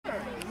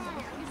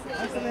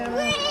Riley,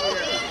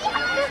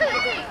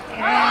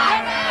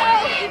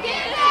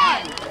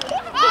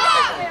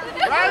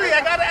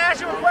 I gotta ask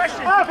you a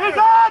question.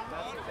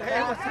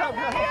 Hey, what's up,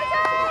 man?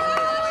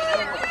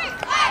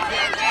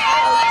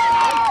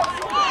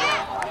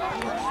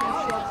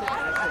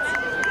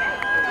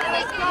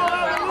 Let's go,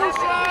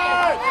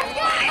 Evolution!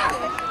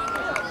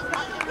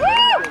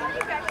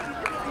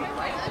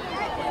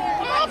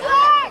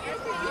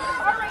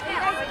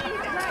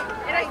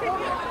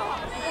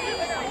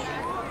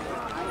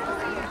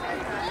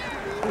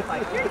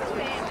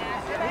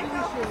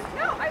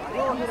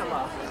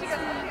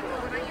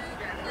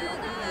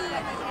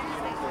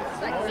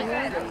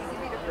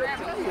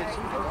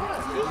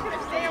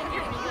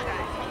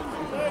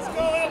 Let's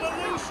go,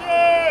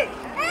 Evolution!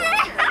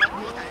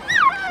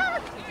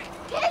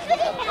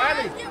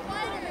 Riley,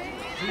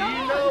 do you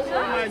know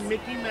where my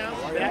Mickey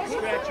Mouse back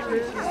scratcher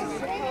is?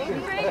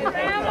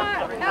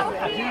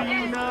 Do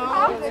you know?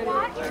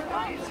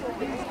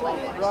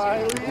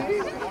 Riley,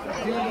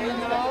 do you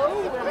know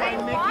where my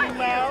Mickey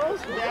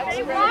Mouse back scratcher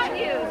is? They want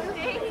you.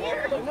 Stay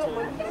here.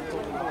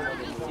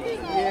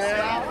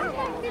 Yeah.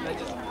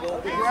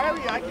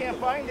 Riley, I can't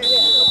find it.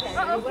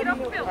 Uh-oh, get off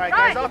the field. All right,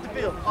 guys, off the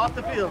field. Off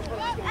the field.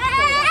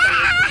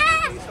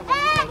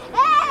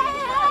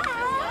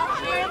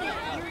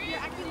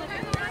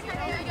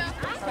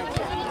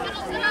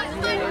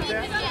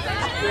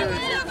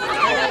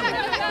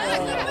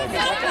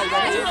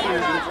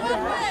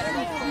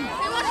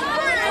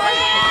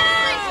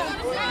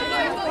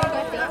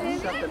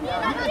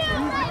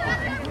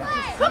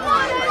 Come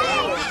on,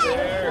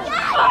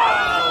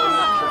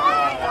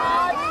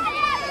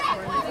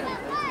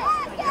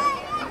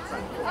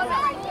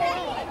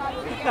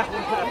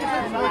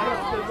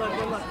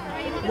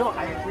 no, I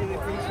really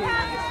appreciate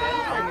what you said.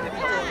 I'm going to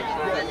tell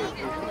you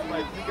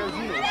because,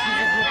 you know, she's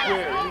a good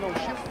player. You know,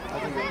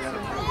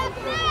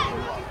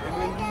 and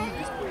then we need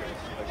this player.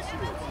 Like,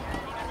 seriously.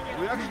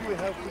 We actually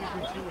have pretty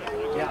good team.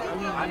 Yeah,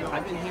 I mean,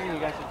 I've been hearing you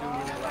guys are doing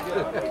really well.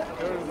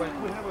 Yeah, like,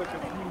 we have like a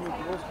few new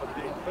girls, but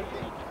they,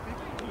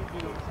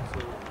 you know, so.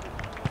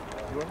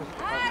 You want to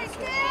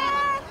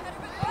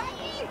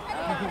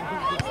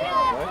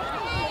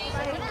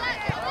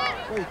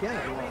well, you can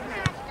if you want.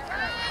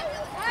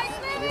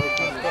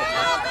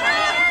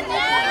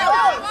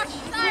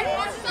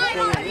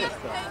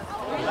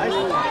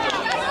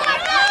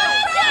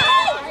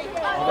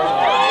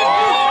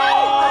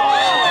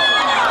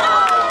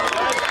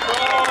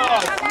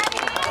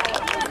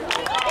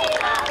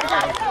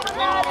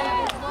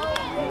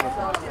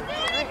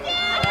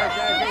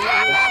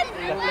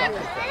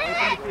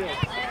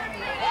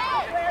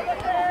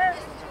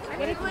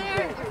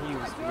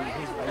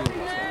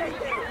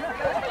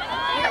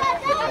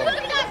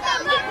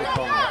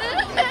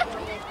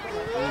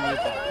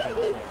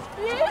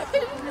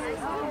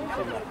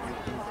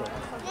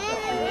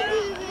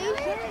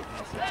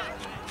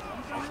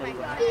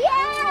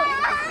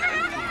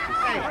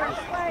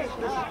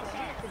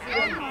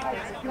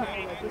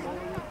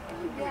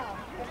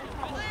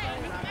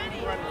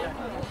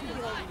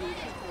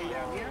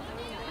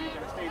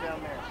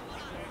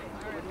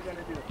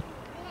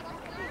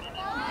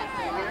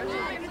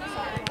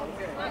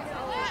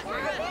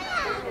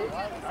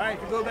 Alright,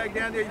 if you go back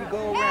down there, you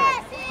go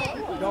around.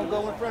 You don't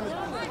go in front of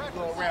them, you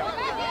go around.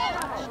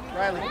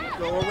 Riley,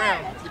 go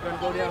around. You're going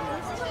to go down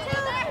there.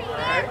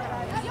 Alright?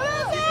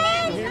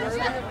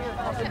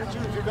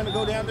 If you're going to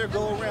go down there,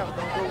 go around.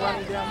 Don't go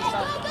running down the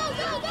side.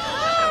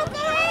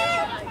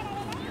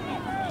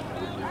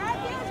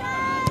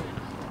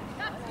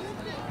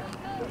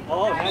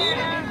 Oh, okay.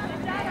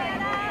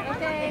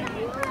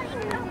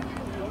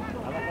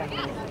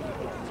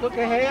 Look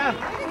at here.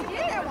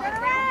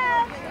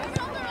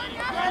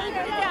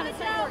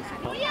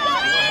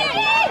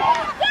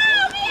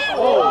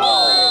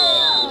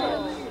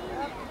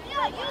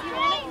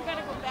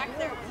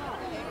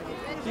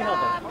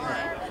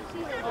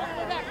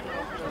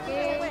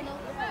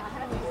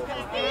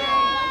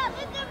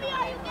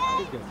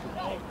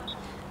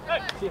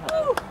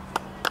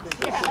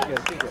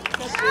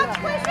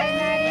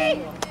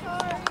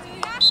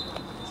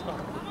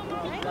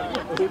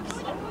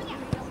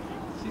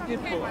 She did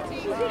pull.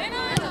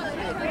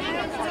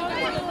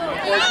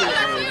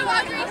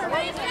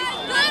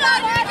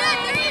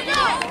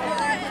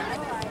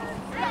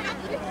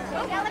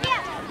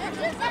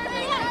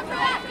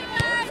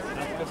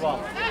 Good ball.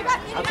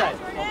 Outside.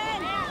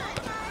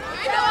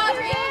 Good,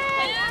 Olivia.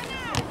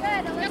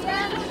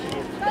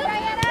 Go,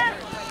 Diana.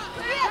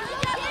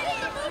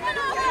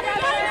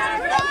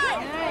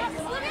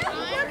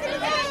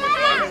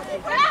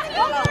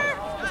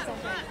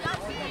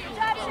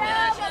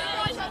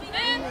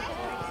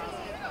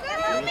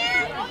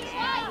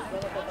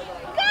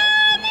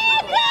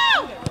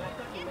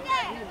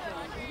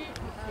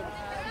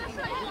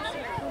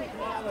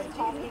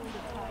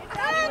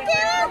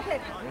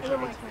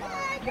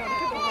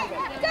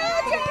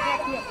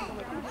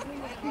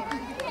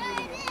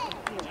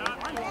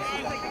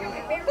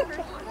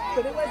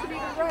 But it wasn't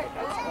even right.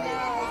 That's why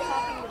I was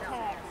talking to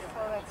Tax.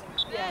 Oh, that's,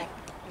 yeah.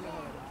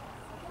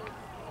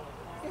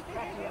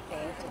 Crack me up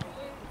there.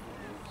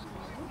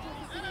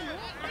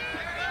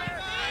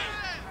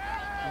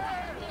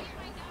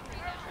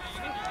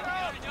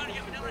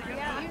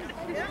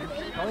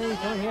 Johnny,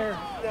 come here.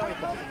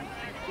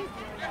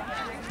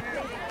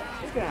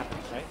 It's gonna happen,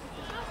 right?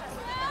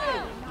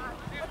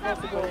 You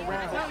have to go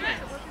around.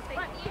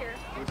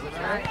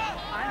 Alright?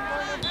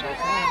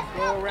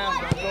 Go around,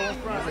 don't go in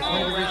front. There's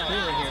 20 degrees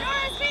cooler here.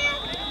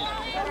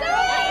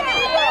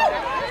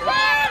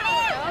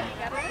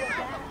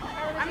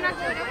 I'm not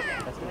doing it.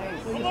 That's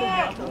nice.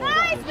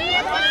 Nice!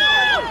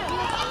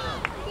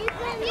 Keep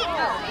playing it.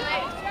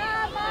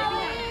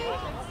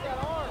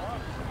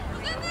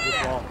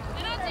 Good ball.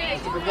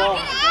 It's a good ball.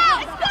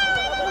 Let's go!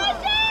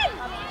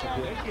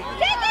 Take it!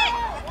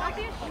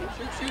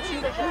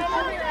 Shoot. Go!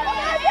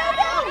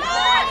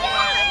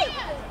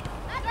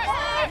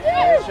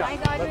 Nice shot.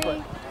 Left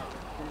foot.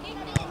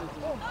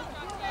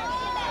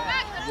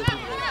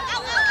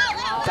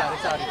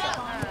 It's out.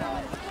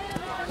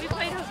 We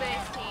played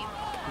Jose's team.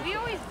 We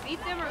always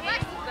beat them or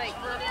like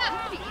we're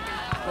pretty even.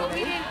 But we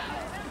didn't.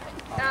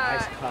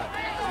 Nice cut.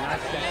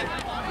 Nice shot.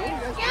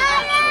 It's okay.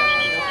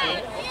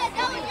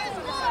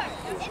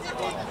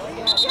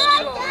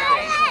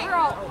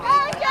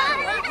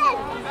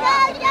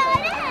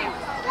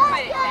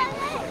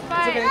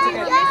 We were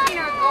missing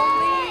our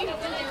goalie. We were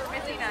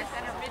missing our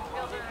center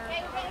midfielder. They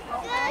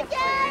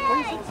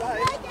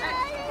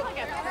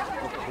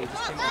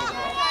just came over the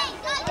ball.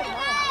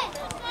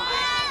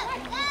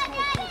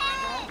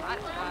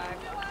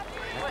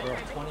 That girl,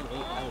 28, I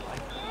like her.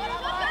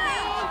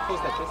 She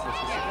closed that distance.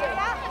 She's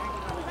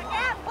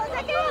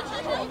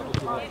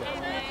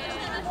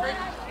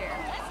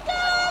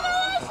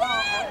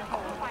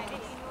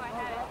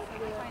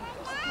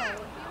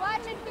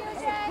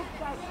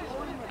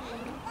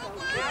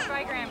Down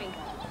by Grammy.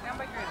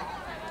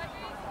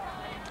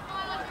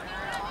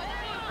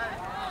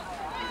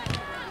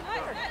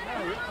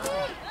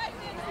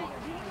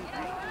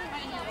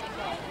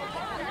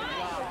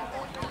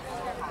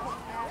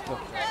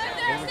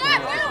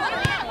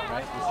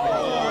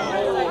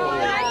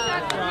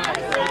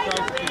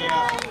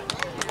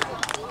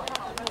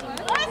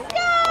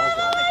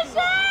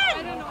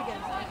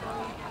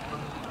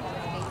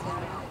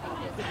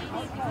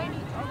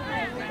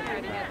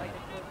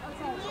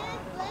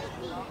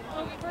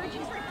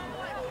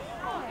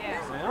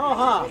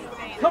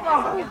 Come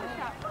on!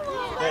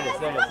 There it is.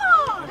 Came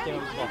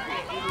over the ball.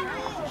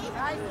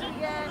 Nice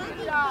again.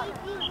 Good job.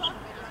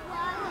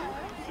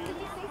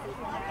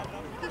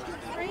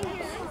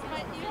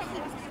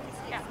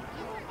 Yeah.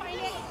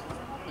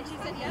 And she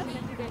said yes.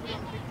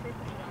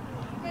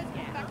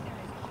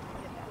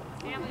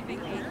 Family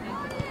vacation.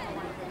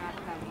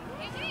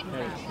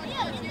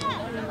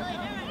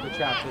 Good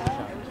trap.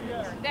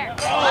 There.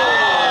 Nice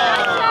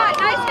shot.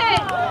 Nice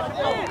hit.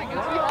 Oh my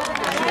gosh.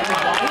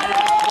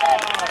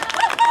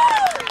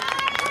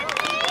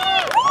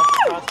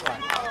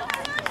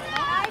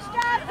 Nice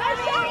job.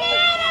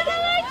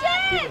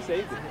 Keep it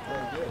safe.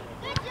 Very good.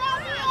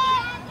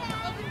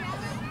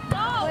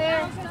 Clear.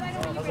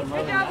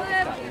 Good job,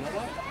 Liv.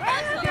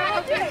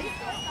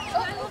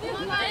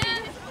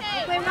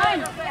 Play run.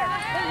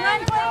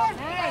 Nice.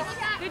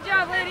 Good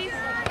job, ladies.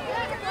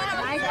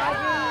 Nice,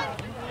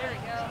 Audrey. There we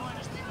go.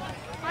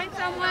 Find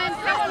someone.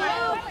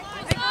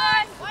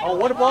 Oh,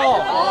 what a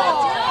ball!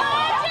 Oh.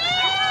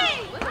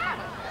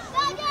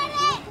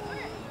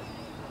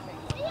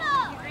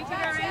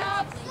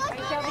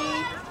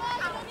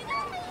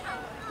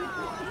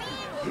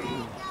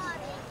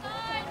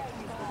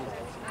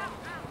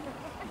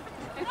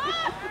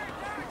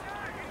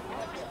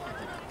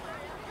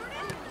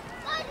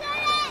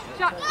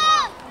 Shot.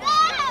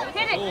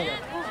 Hit it.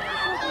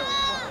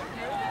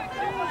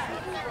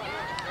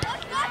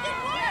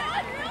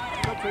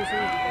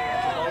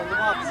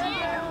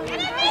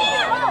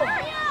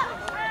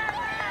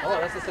 Oh,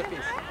 that's a set piece.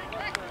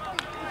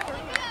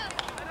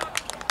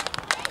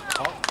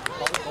 Call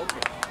the goal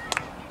kick.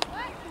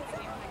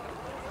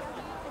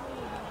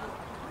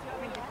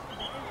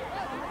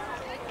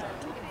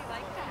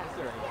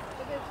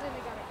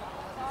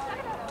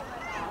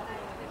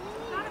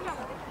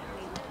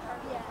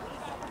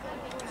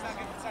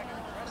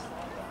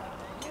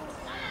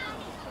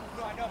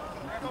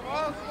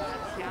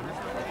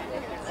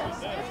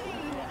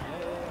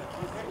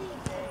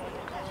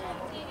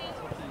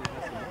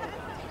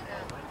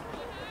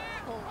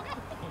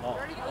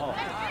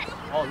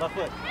 Oh, left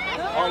foot.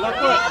 Oh, left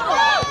foot.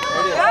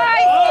 There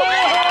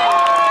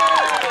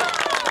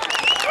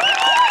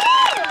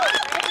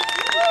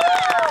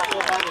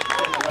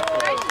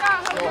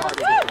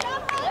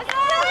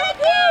it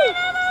is.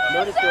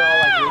 Notice they're all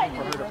like waiting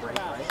for her to break,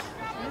 right?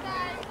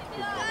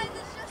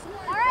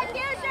 All right,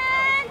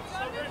 Fusion.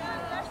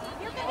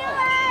 You can do it.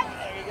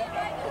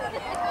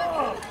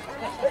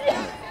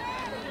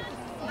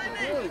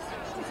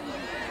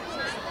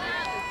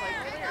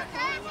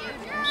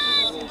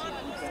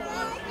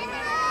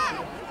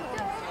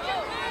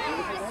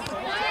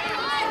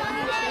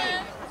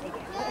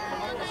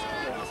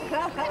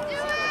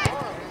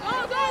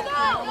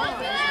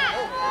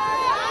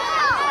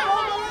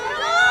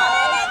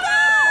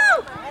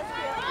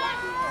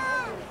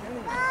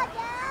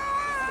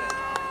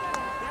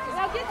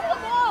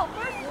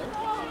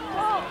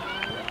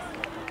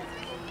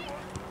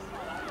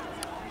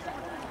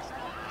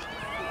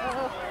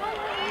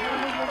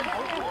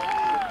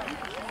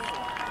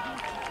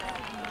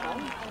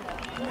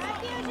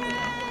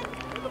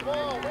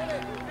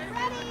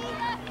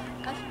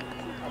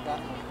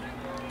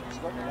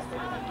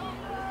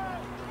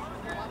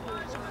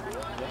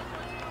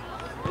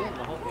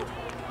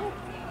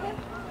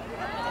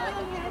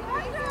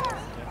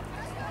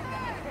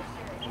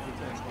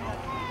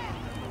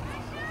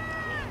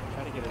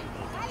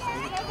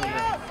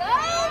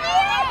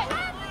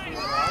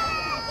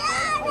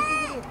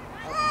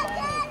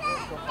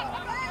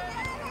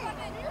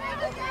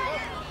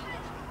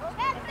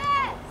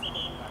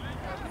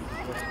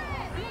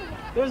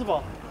 There's the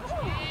ball.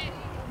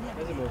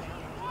 There's a move.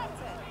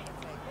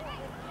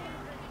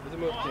 There's a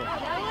move, kid.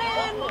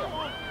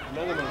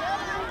 Another move.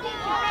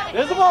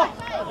 There's the ball!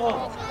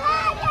 Oh.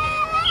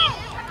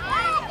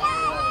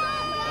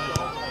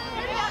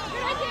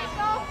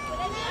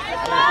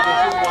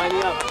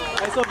 Winding up.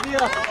 Hey,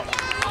 Sophia!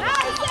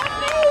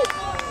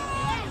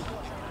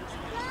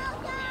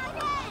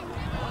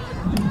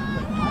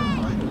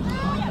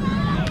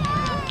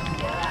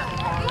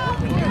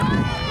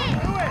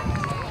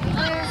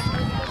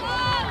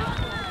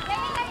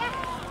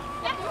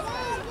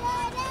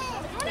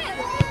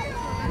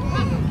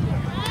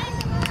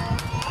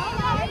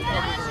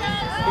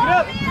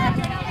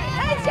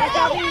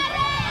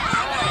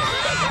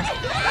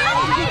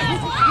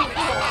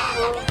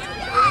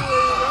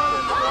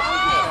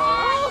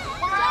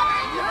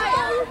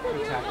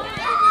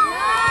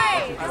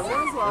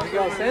 There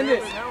you go, send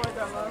it.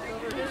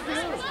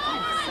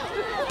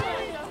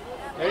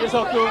 There it is,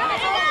 Hoku.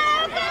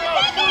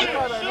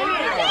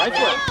 Right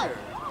foot.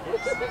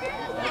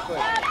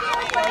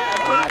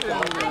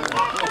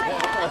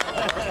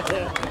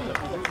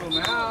 Google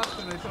Maps,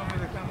 and they told me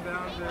to come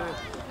down to,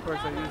 of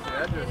course I used the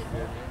address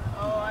again.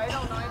 Oh, I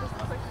don't know. I just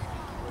was like,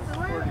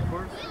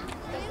 44th Street.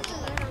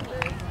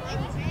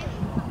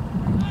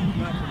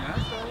 Not from that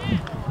side.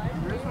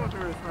 There is no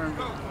tourist farm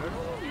over there.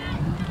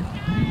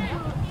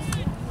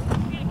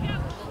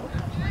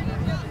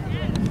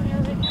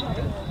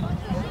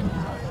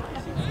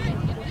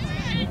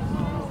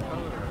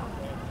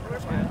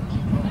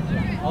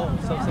 Oh,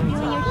 so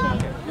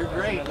you're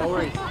great, no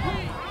worries.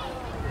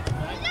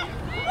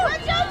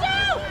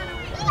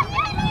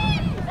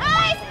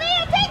 nice,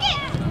 Mia, take it!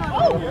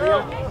 Oh,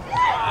 girl!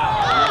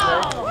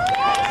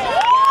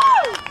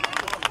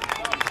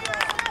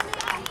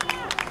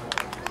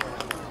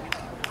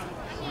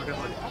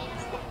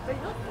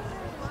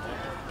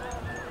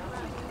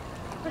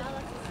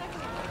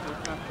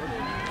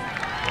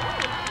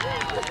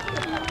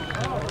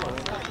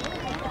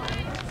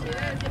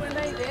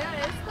 Buena idea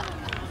esta.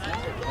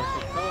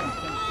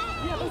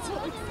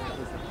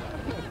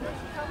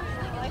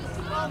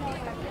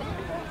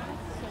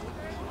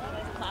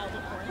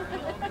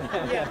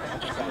 Yeah,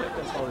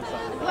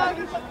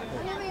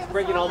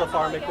 bringing all the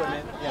farm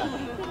equipment. Yeah.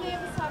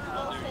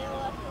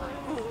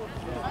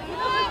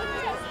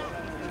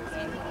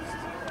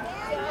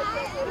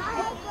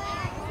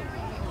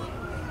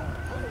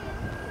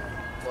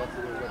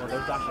 Oh,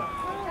 there's Dasha.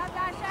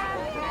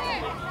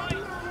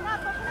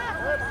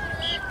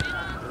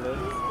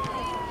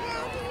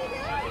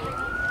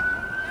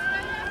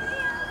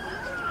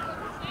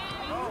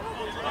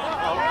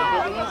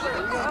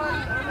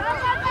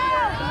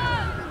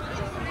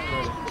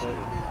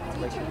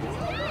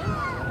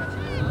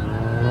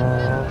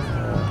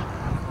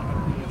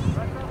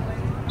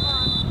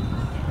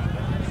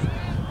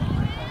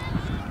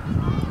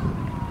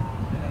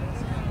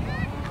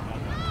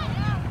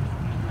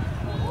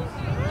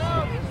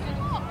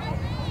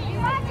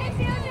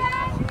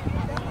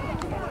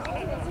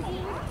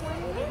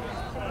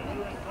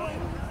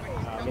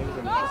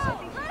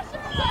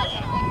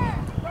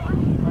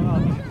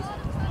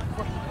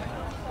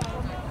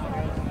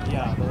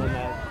 Yeah, the one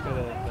that could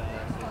have.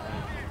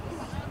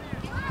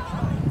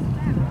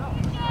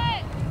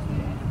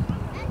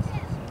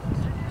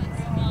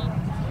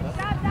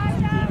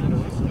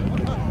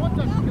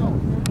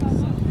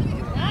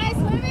 Nice,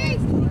 Libby!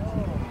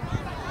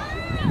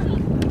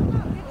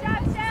 Good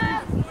job,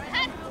 Chef!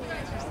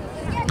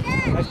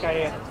 Nice guy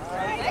here.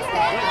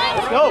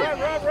 Let's go!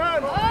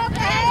 Run!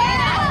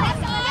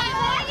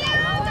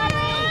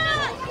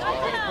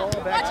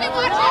 Watch it!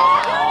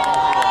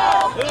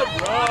 Good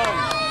run!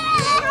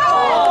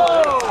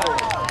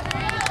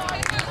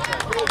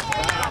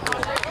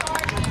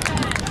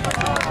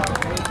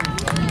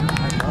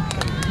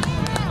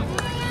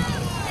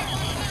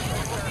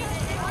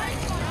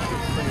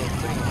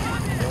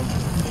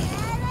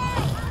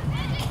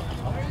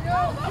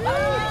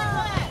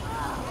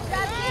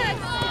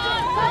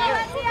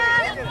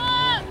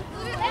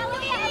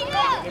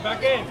 Get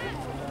back in.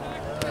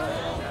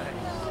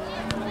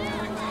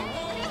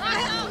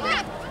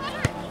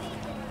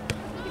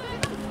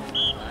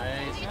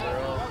 Nice,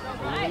 girl.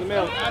 In the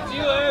middle. That's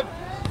you, Liv.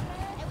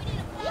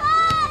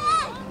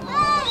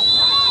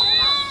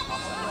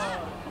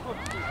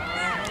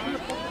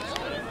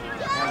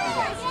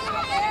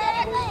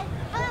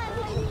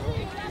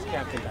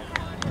 Captain back.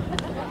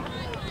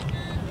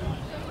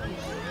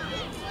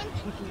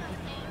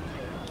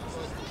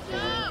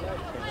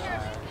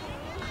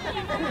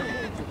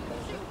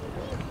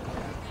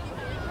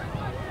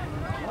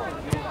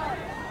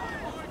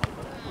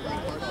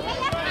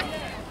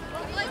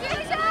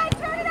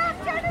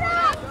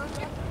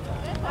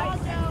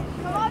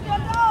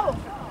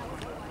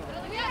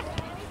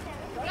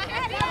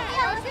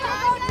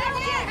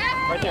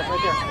 Right there,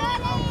 right there.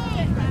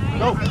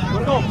 Go, go,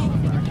 go.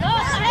 Go,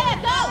 ahead,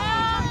 go!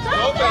 Go,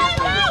 go,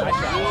 go!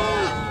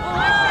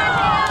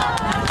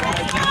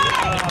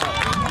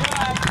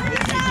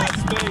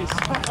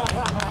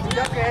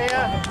 Okay,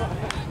 yeah.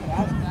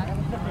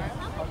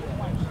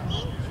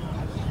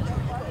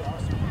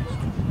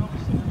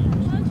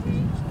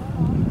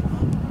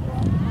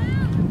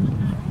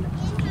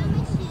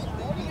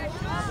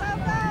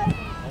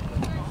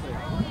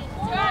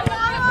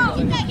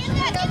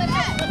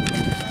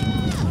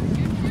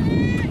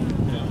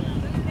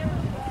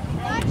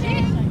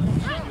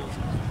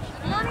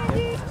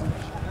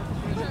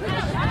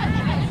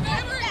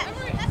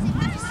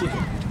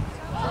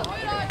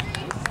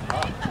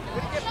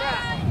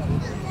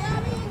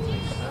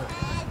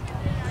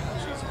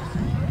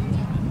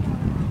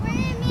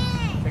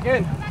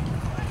 in.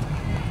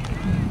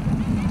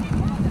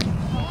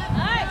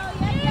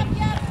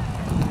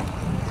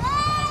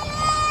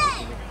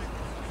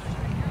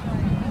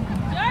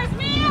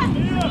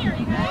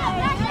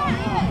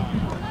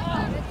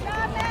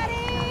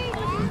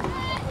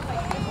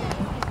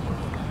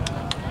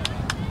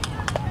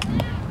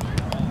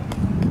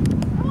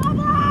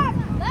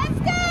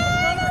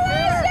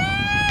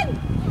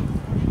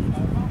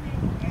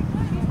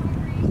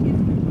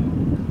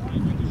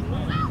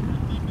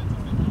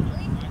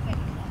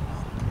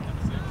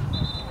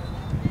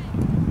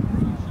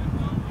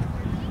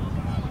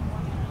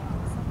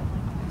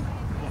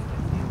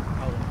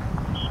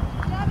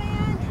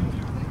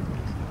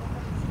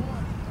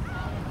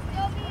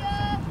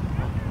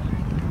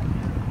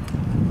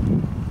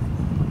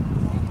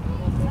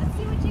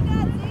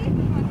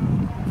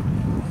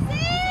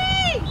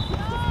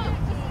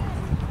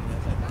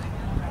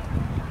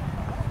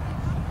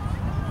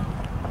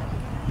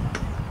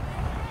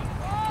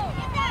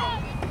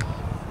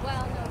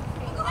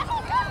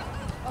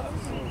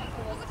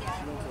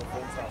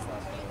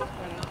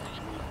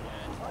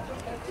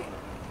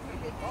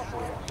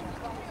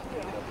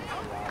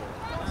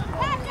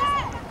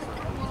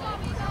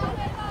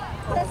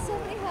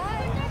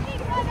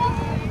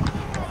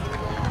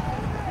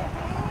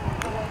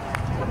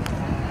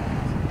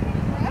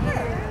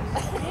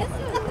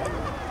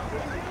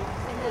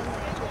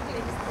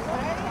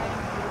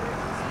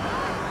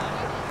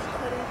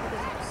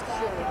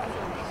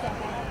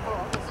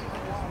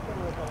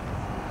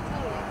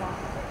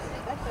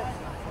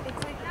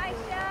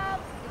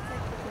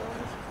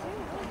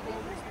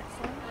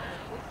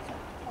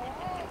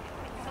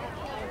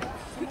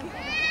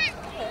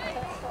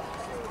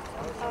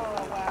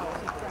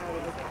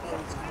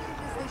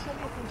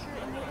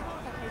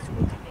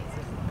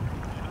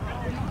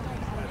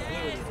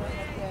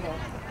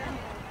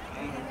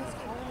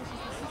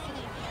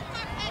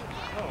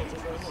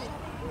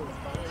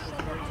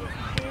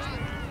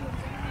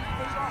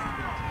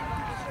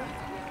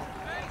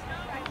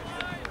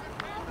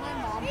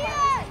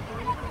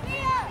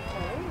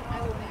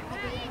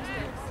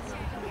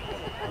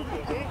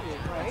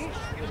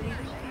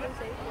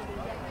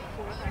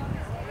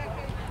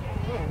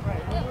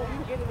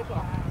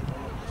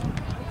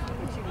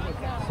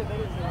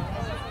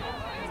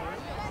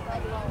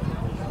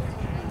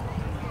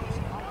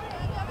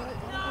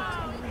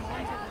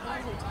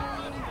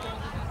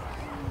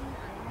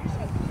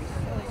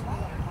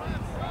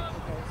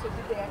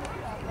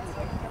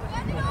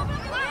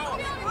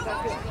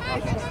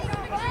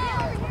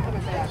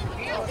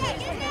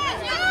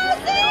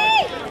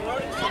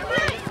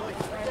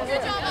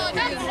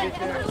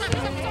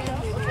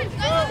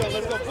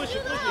 Let's go push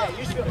it. Yeah,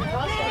 you should be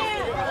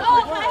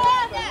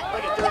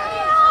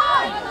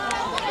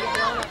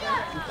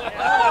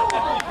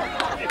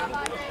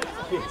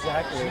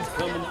exactly. She's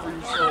coming for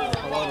your soul.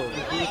 Hello. You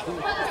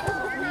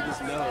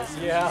just know.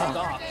 Yeah.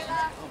 Stop.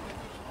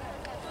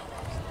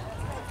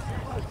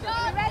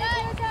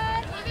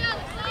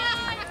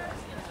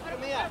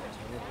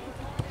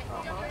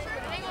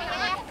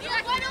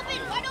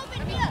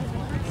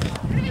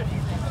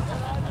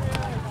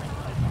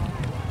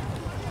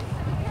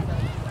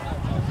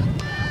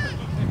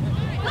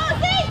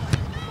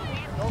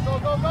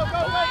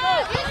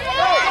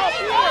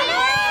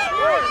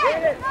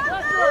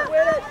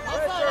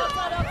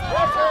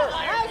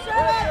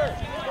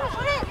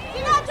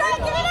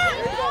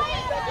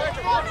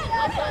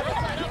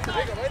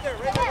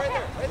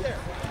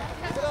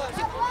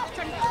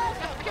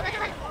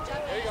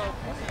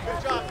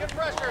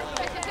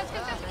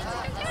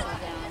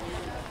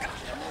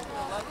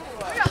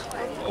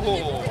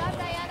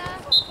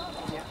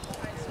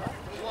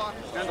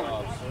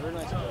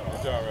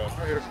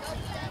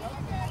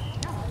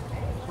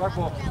 Black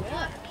ball.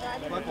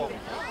 Black ball.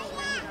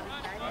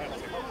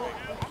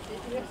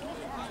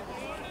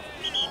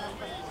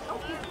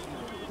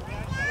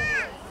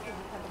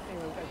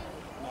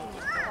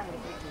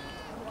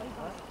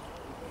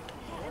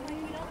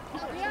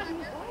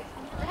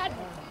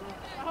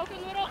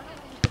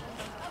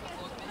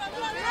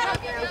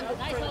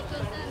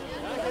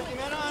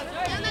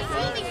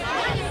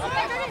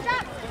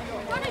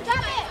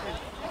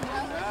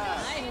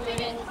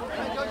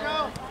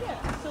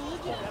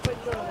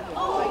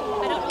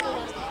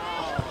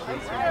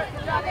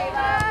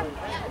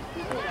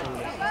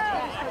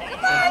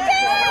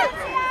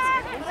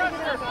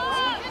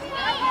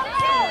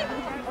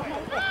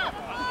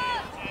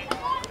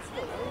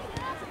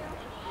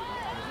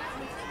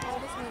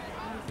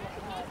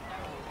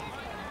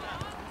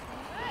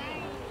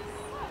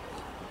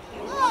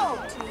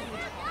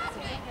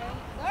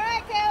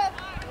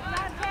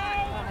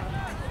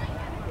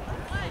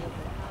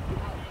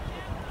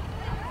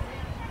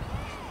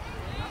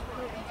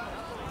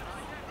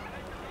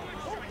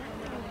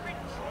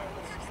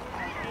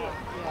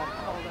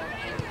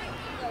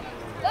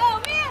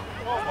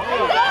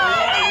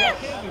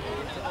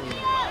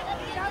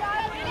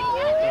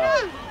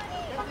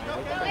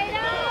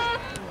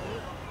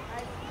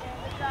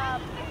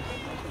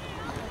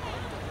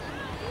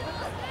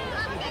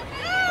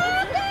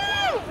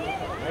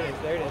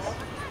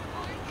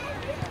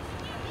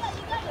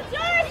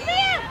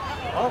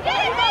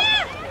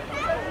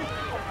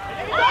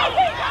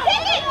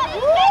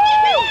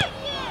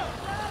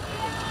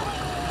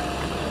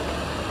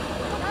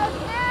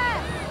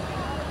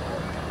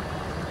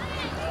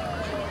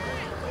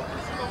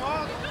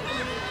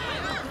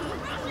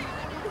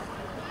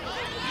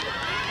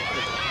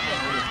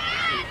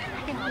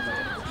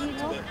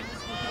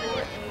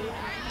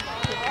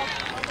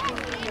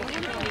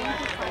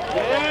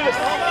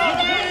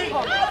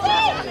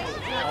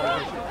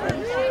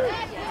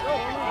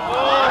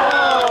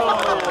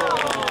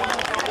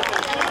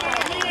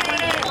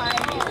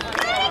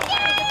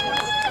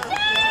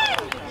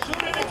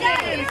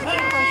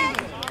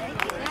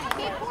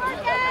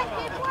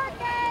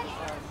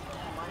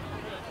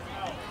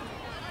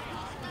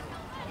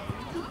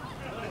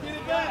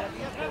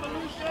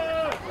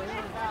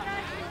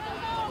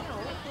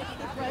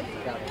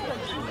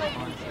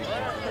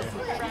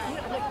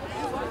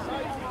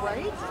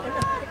 Right?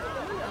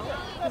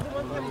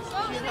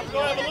 Go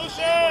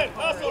Evolution!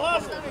 Hustle,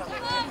 hustle!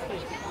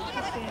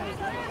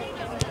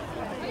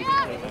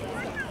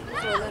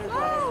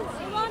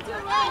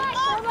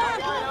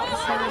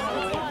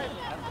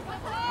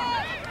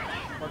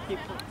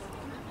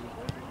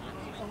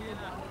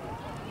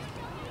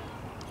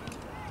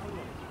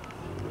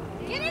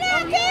 Get it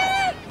out,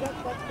 kid! Good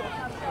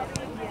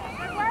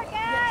work,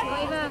 guys!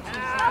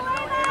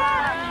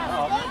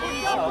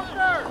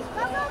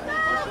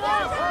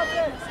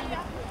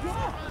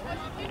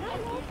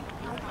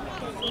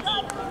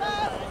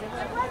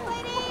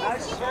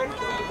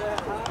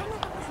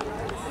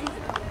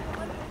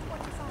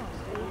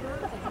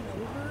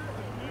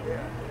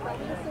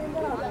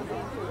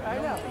 I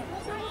know.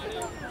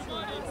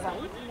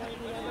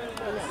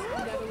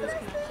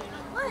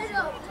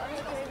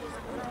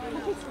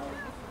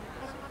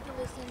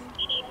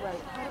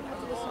 Right.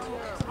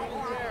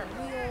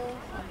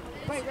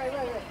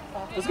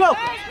 Let's go!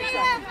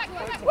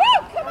 Woo!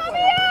 Come on,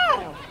 Mia!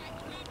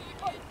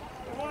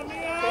 Come on,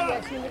 Mia!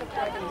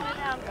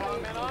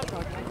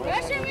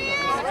 Pressure,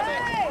 Mia!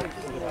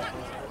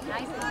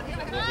 Nice.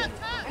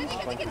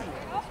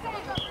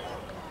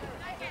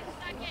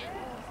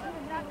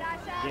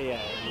 Yeah.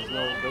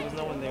 There was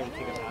no one there to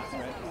take a pass,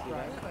 right? You see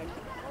that?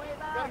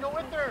 Gotta go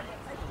with her!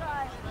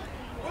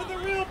 With the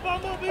real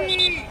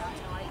Bumblebee!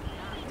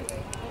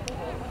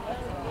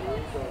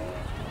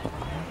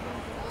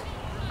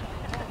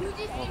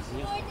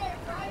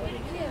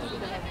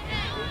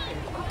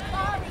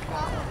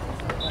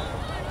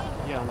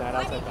 Yeah, on that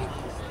outside back.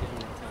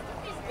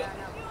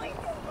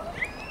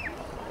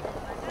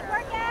 Good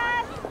work,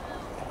 guys!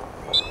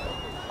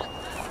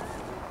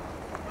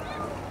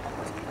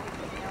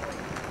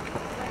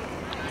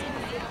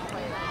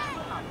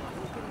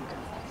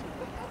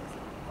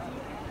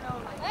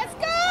 Let's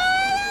go,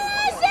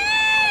 Allison!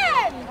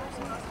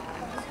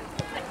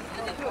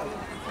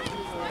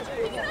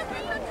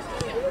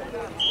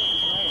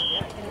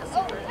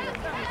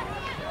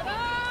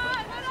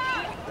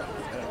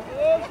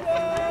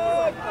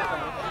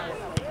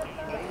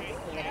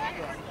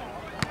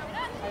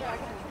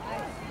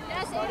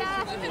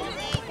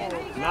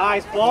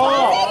 Nice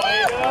ball!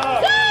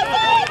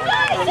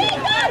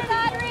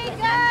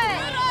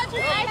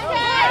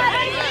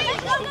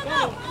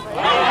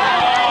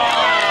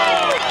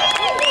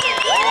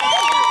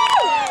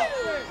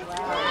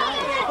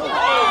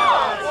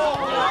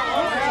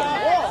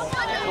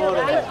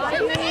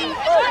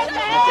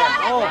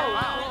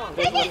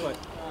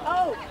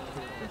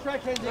 Try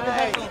Kenzie.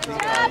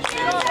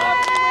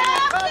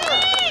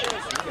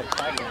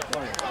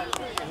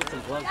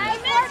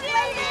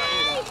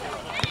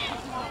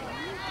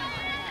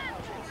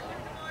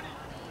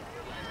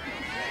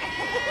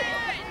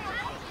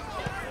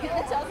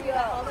 That tells you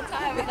that all the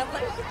time, and I'm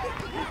like,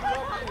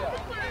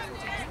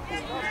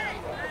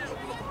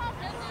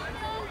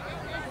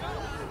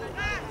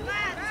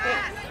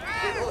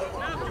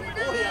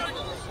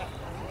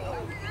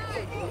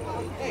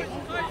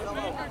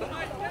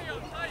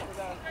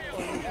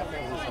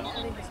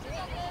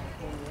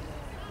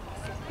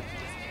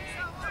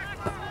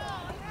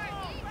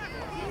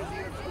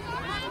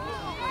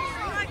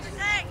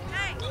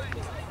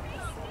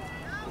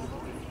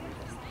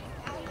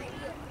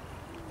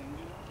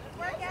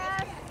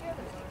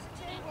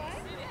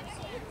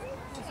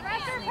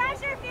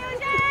 pressure,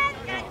 Fusion!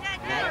 Good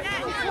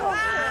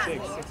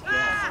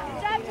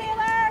job,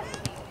 Taylor!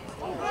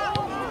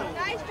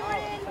 Nice,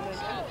 Jordan!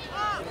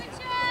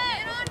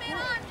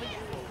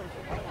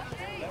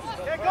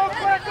 Yeah, go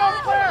Claire, go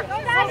Claire! Go,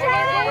 Dasher!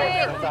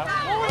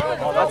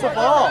 Oh, that's a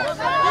ball!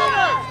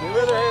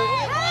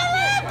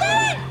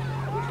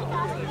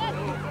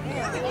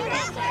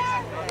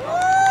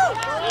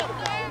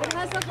 Good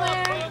hustle,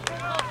 Claire!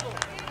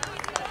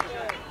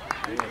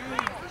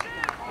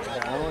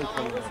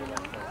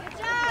 Good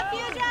job,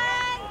 Fusion!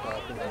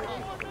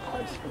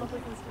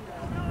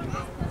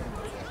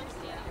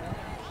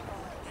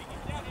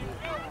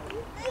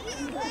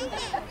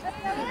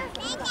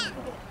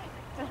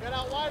 Get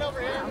out wide over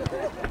here.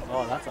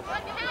 Oh, that's a ball.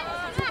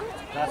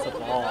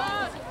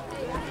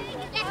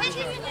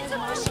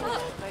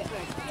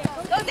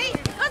 Go, Z!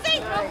 Go, Z!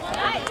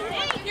 Nice!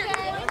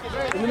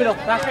 In the middle,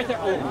 back right there.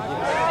 Oh.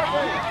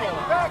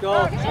 Go.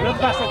 Another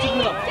pass right to the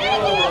middle.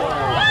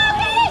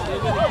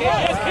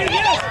 Yes,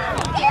 yes!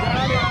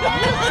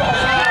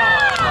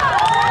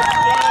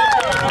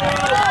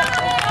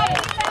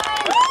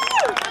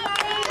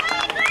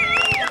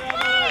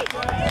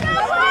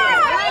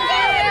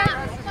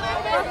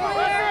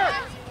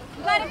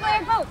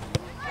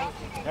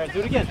 All right, do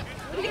it again.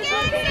 Do it again!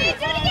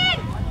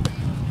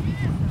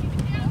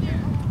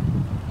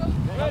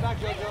 Come back,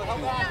 Jojo.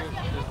 Come back.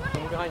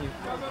 Someone behind you.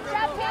 Good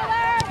job,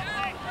 Taylor!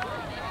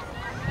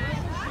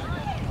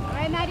 All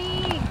right,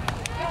 Maddie.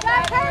 Good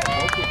job,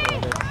 Kirby!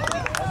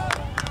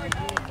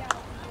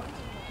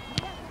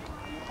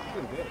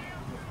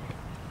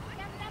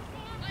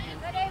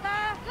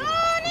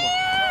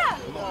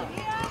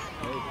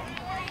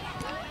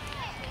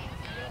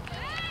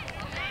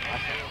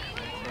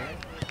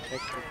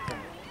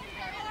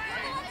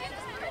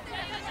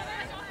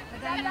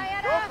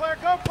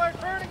 Go, Claire,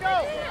 turn and go!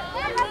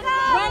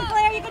 Run,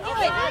 Claire, you can do it!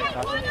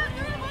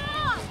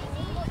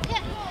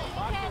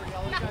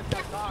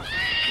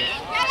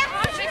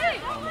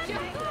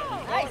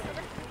 Nice.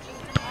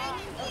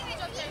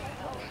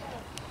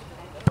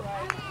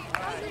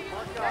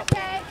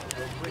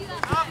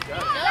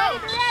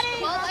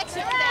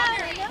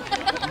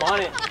 I'm on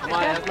it.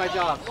 That's my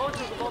job. Good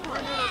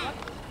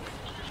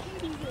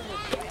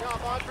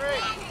job, Andre.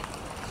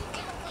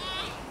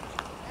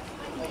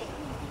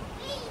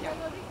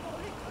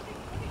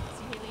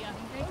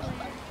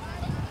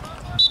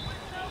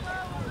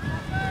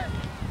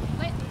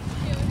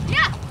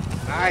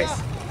 Nice.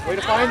 Way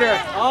to find her.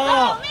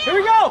 Oh, here we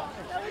go.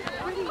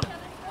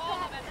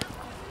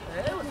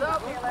 Hey, what's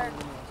up?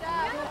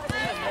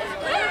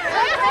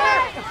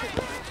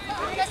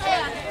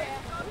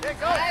 Okay,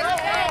 go.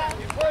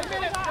 4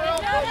 minutes, girl.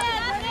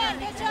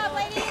 Good job,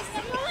 ladies.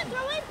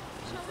 Throw in.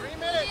 3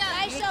 minutes.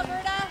 Nice job,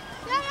 Berta.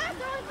 Yeah,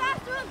 throw it fast.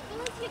 Throw it.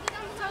 Let's get it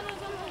down.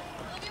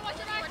 Watch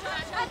your back.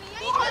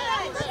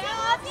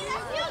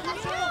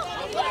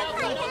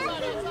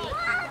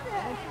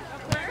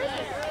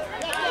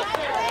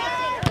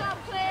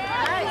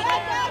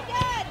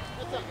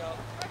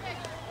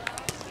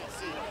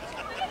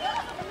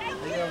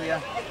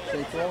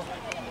 Stay cool.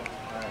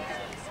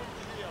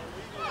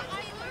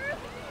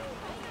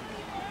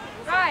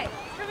 Right,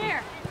 come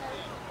here.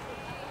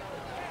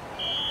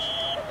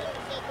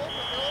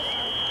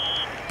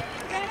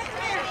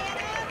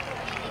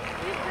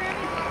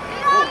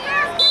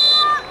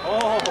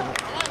 Oh.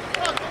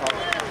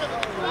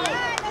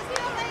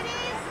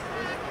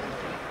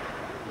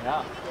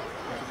 Yeah,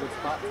 that's a good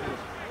spot too.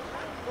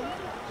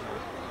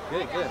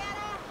 Good. Let's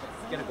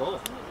get a goal.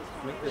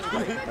 Make this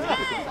fight. Make this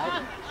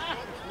exciting.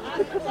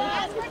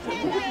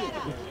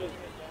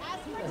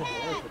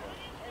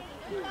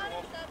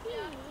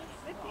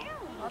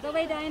 All the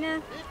way, Dinah.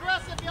 Be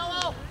aggressive,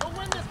 Yellow. We'll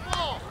win this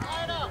ball.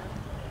 Tie it up.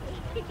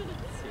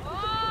 Oh,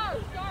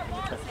 start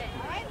marching.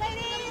 All right,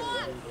 ladies.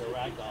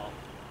 Ragdoll.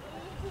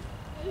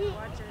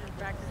 Watch her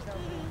back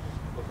yourself.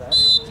 What's that?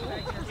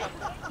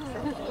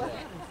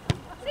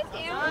 Sit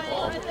down.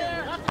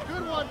 That's a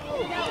good one.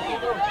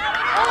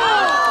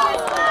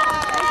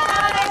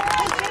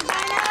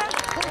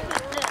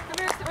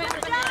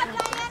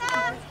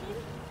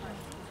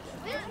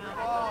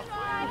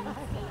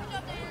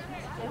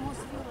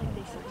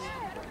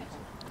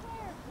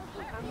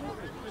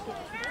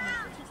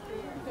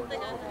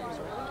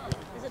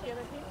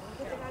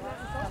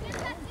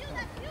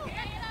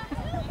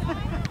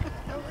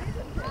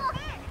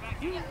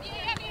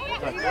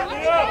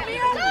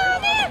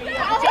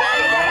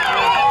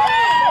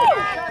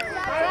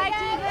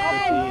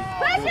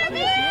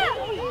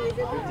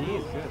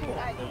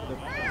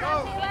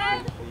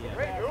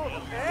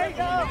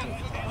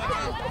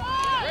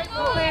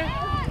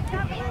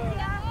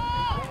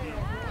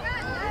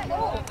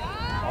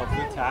 Oh,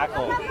 good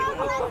tackle.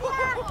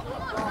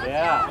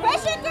 Yeah.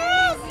 Push it,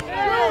 girls!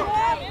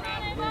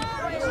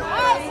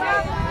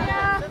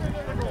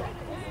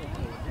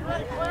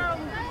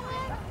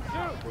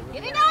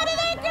 Get it out of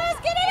there, girls!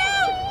 Get it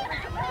out!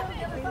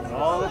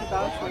 Oh, let's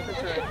bounce with the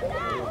turn.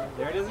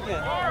 There it is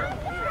again.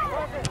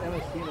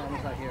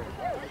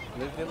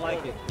 Liv didn't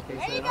like it. There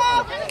you go!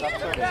 Stop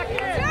turning.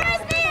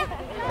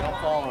 Don't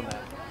fall on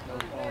that.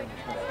 Don't fall on the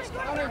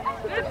turn.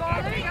 Good ball,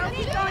 there you go.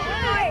 Keep going, keep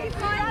going, keep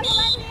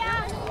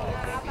going.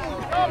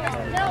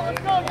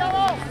 Let's go,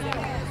 Yellow.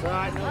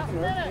 Right, no,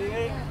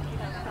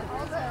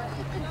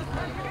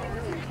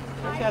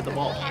 Let's have the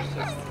ball.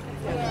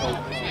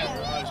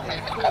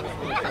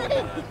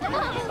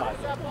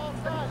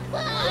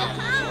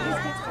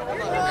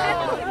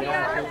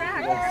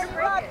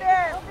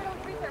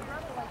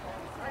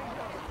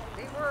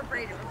 They were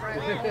afraid it was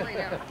Riley pulling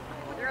him.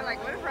 They were like,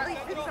 what if Riley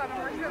sits on him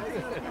or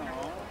something?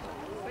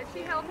 But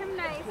she held him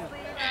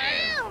nicely.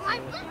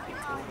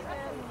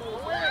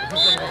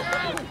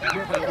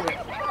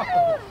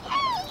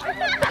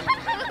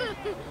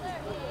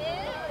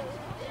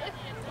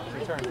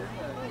 Your turn.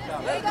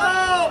 Let's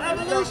go,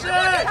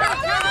 Evolution!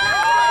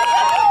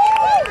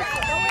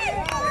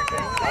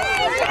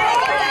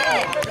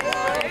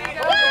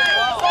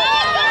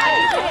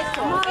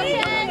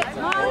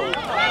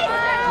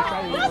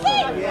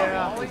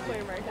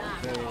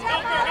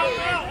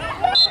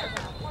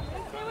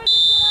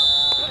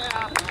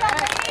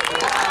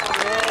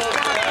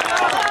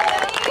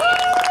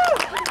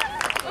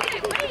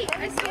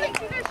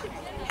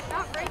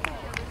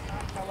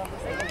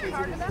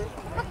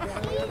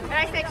 And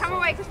I said, come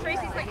away, because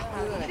Tracy's like,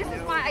 this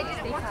is why I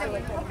didn't want them,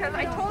 because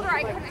I told her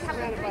I couldn't have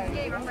them 3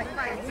 games. I was like,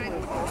 fine, and I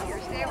told her, here,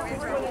 stay away from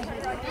her.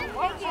 She's like,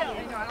 thank you. I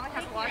know, I only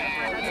have to watch it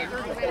for another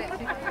 30 minutes.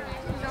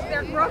 So if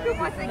they're broken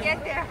once they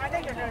get there, I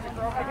think they're going to be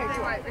broken. Okay,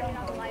 so what?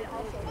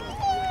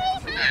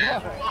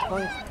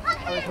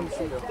 Come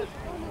see you.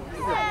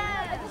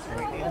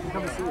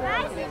 Come see you.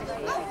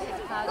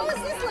 Who is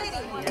this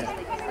lady?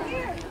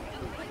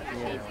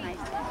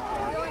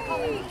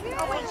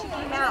 Oh, wait, she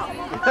came out.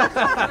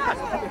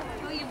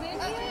 Oh, you been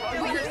here?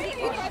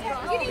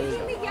 You didn't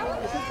see me yelling?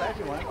 This is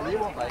actually one. You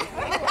won't bite.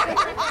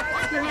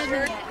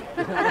 shirt.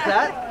 What's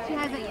that? She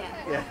hasn't yet.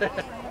 Yeah.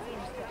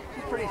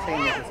 She's pretty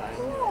sane with this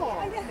item.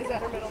 Is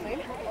that her middle name?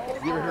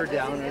 You ever heard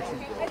down there? She's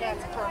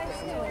That's perfect.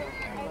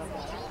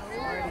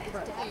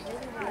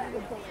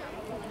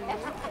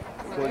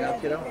 cool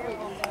enough, kiddo? No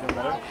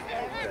better?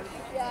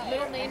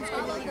 Middle name's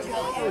going to be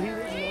Joe.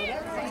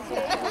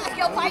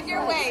 You'll find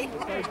your way.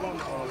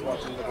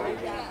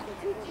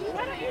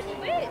 Why don't you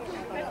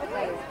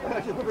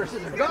switch?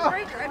 Versus her dog. Oh,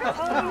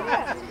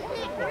 yeah.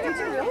 Did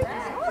you really?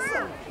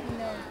 Awesome.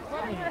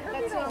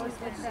 That's always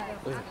good.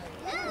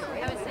 I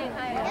was saying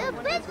hi.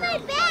 Where's my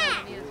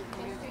bag?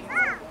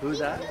 Who's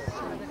that? On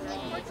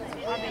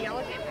the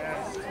yellow tape.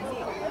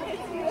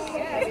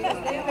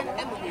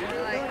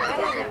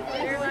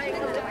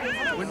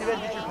 When did you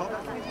guys get your call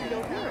back?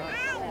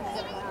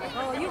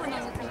 Oh, you were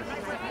not.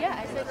 Yeah,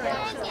 I said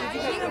that.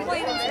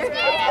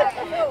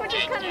 Which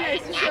is kind of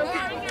nice to show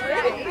people.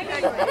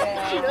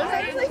 She knows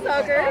how to play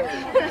soccer.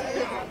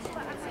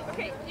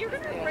 Okay, you're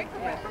going to break the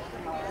record.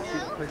 She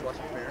plays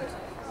watching parents.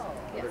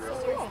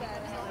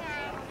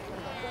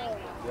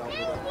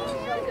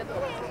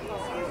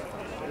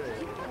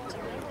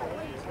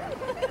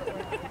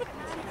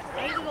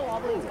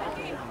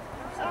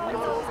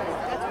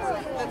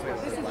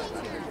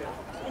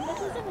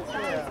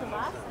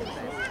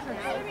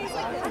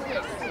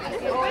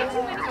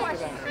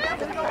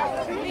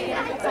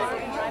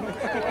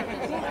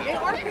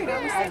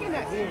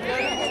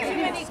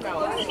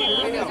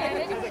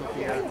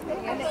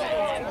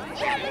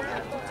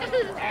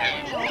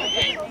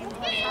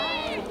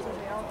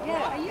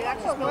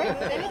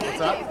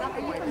 What's up?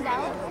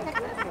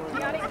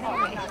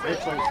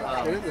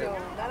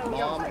 Rachel's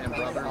mom and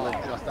brother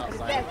live just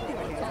outside of the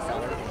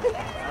cellar.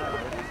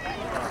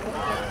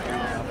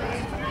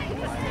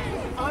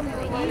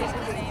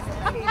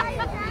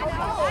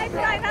 I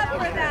signed up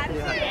for that.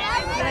 Did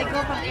I go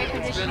from air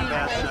conditioning?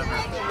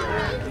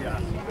 Yeah.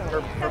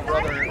 Her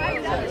brother, he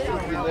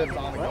lives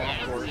on the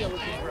golf course. You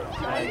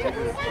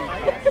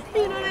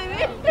know what I mean?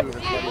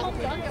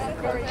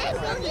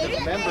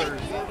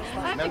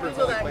 Members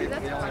only play, they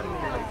only have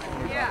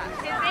Yeah,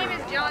 his name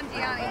is John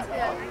Gianni.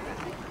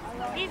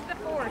 He's the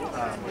fourth.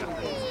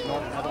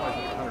 otherwise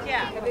it's 100.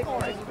 Yeah, the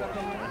fourth.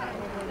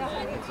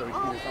 So he was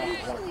off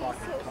at 1 o'clock.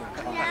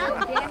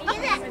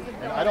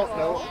 And I don't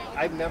know,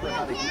 I've never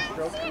had a heat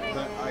stroke,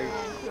 but I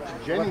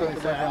genuinely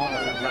said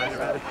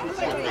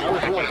I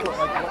was really close.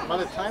 Like, by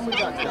the time we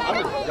got done,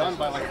 I was done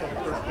by like the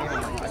first game.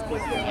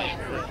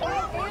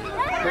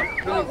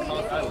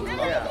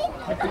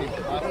 I couldn't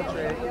even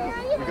concentrate.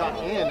 We got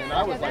in, and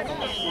I was like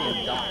almost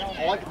seeing die.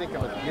 All I could think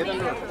of was get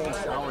under a cold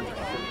shower and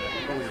just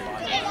cool your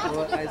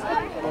body.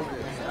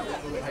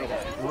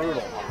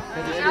 Brutal.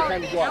 Because every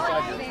time you go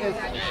outside, you're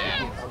instantly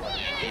shaking.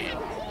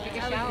 Take a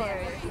shower.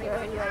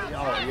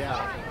 Oh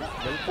yeah.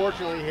 But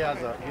fortunately, he had a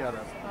pool.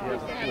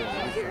 He's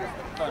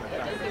trying to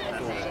find a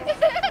pool.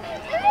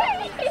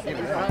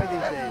 Even high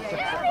these days.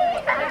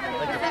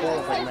 Like the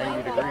pool's like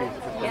 90 degrees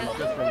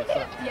just from the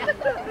sun.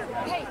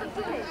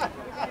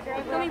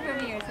 Coming from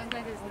here,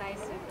 sometimes it's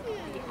nice to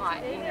be hot,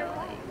 you know,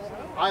 like.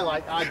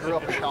 I grew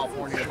up in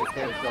California as a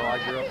kid, so I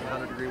grew up in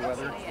 100-degree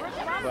weather.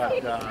 But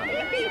you know,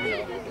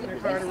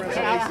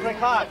 It's like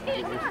hot.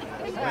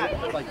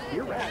 it's like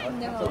year round.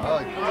 No.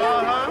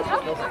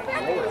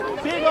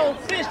 Big old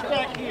fish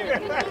back here.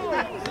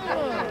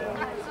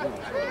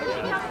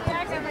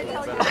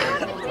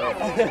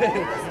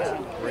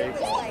 Great.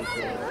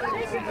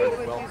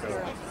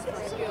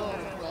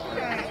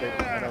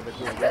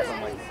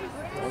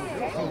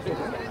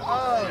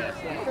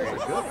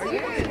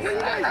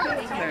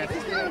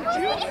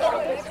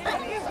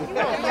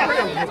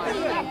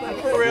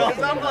 For real.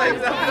 I'm like,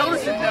 I'm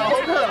noticing now.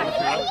 Hold up.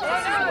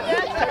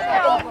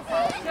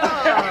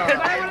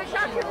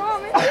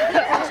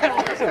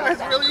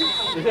 That's really.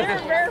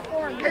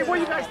 Hey, what are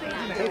you guys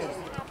thinking?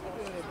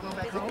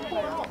 I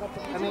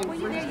mean,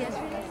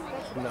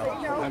 no,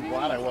 I'm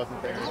glad I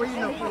wasn't there.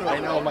 I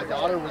know my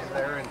daughter was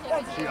there and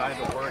she had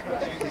to work and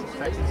she keeps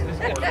texting me this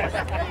morning.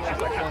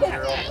 She's like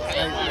 1-0.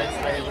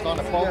 I was on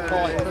a phone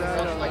call, I put it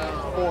on like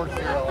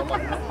 4-0. I'm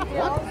like,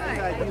 what?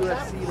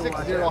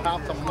 6-0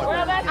 half time.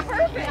 Well, that's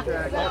perfect.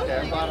 Okay,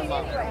 I'm glad I'm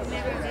not there.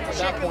 At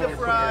that point, it's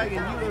Fry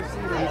and UFC.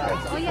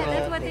 Oh yeah,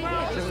 that's what they did.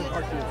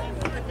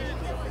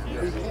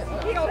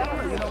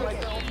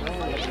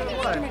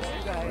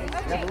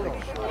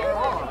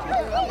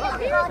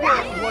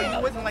 Well, you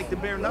wouldn't like the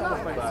bare knuckle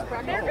fight.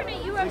 They're going to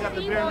We got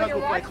the UFC bare while you're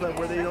knuckle fight watching. club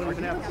where they don't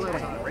even have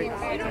gloves on, right?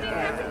 They don't even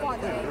have to watch.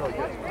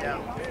 Yeah.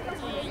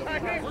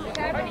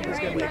 It's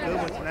gonna be a good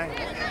one tonight.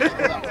 It's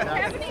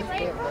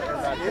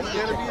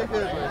gonna be a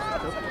good one.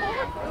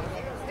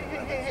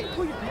 Hey,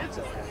 pull your pants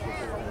up.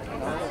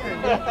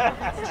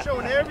 We're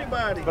showing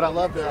everybody. But I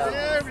love the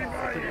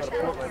Everybody.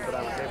 Portland, but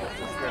I was able to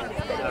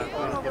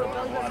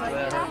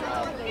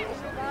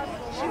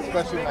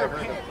especially when I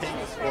heard the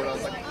pink scored, I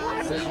was like,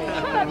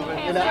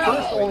 and at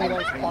first only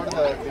like part of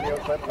the video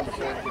clip from the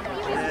first.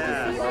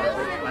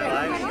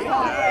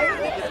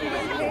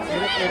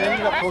 It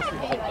ended up posting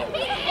the whole thing.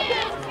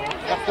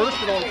 At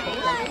first it only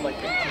posted like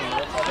 18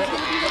 minutes of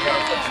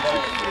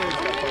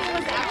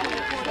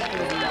it.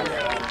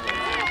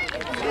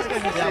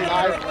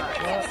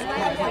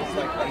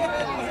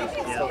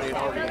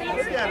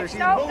 Yeah, she's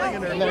bullying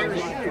in her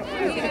first shoot.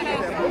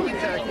 That bully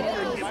tactic.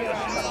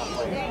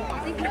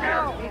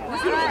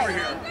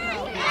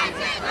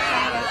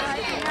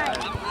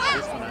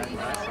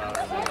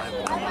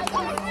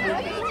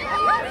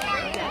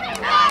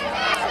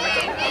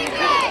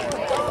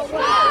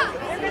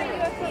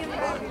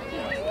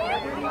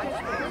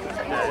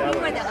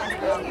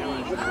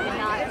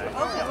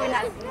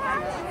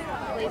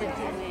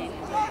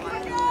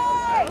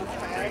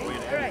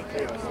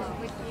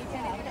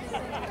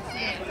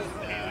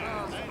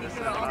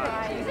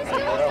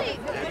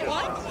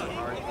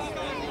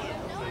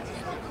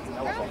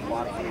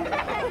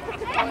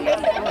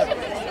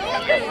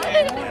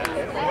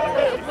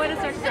 What is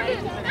our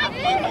strategy?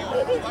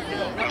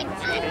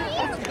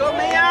 Go,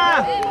 Mia!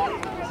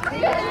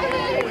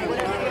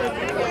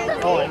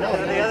 Oh, I know.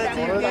 The other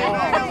team game.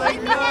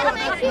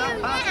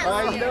 I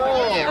know.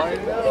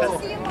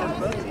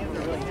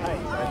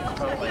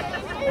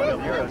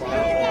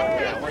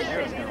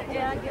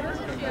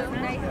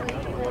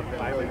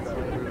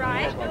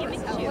 Right? Give me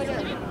some shoes.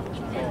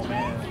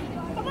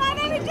 Come on,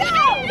 baby, go!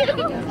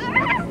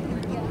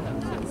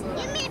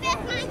 Give me this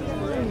one.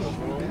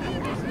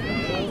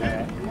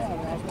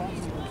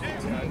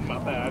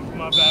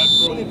 My bad,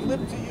 bro. It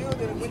flipped to you,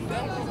 then it went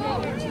down.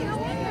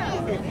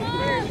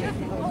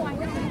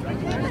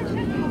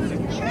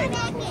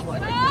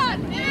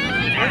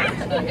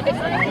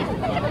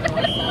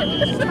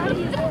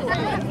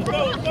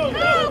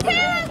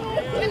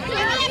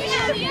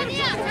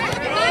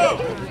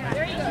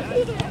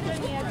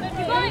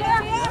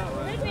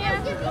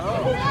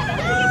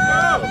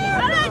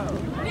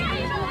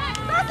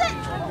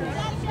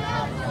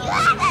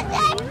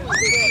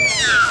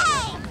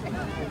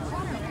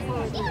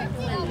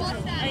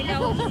 I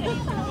know.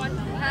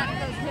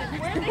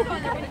 Where are they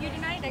going? They're with you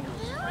tonight? They're with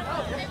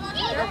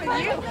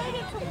you.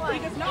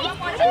 Because no one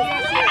watching you.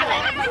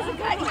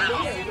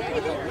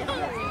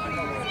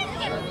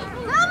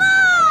 Come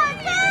on,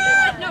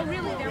 Karen! No,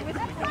 really, they're with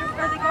you.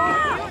 Are they going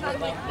with you? And I'm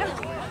like,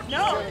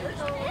 no.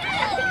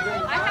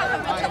 I have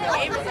them until the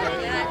game is over.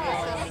 Then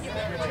I give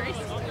them to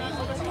Tracy.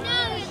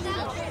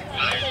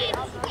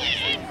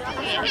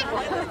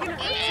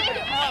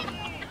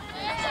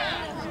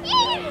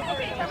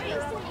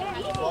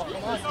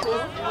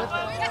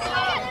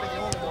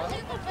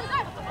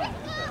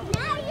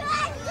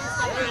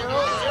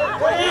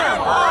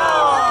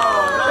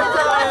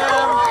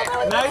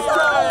 Nice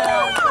try,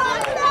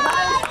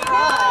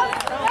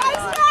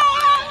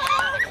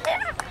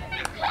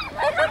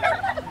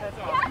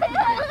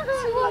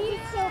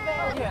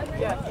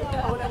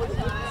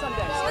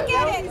 Look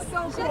at it!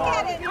 Look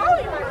at it! Oh,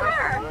 you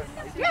were!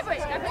 Yeah, but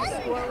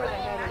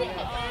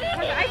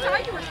I saw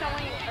you were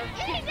selling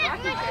kids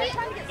hockey. I was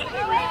trying to get some.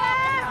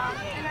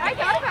 I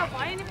thought about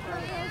buying it for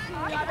this.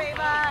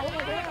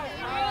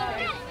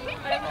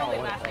 But I'm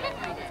really laughing at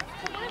my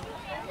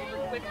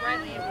with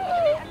Riley and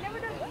I've never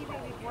done eBay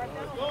before.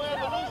 Go,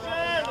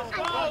 Evolution! Let's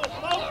go! Let's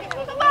smoke it!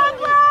 Come on,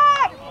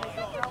 Black!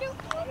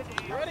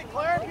 You ready,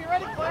 Claire? You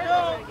ready, Claire? Go!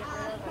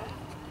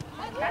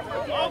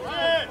 Smoke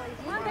it!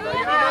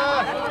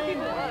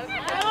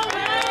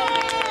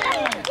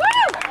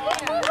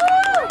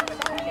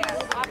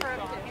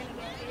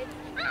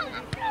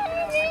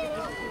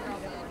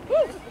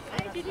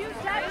 Did you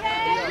start it?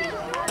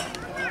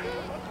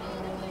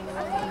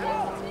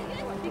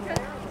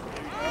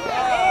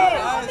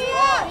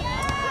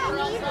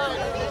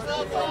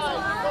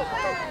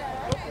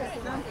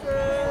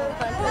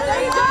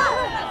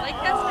 Like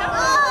that stuff?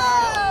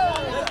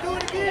 Let's do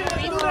it again!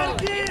 Let's do that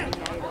again!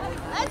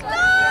 Let's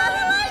go,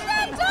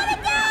 Evolution! Do it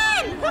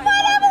again! Come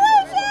on,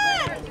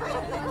 Evolution!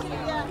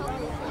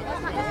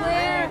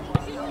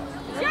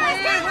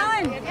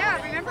 Yeah,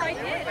 remember I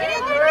did.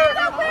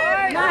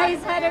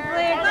 Nice header,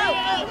 Claire.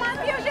 Come on,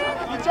 Fusion.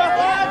 Good job,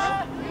 Ash!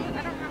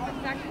 I don't know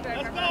exactly what I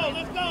Let's remember. go!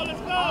 Let's go!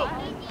 Let's go!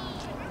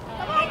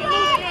 I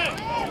Evolution!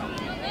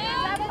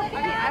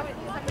 mean,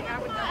 something I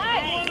would know.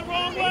 Going the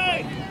wrong way!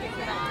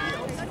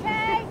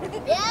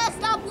 Yeah,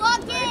 stop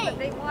blocking! But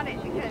they want it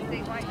because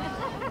they like it.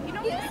 You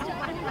know,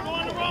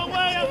 Going the wrong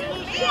way,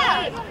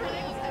 Evolution!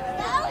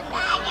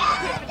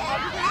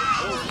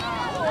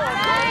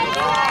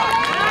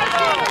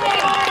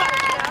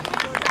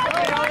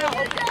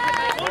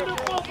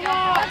 Wonderful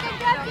block!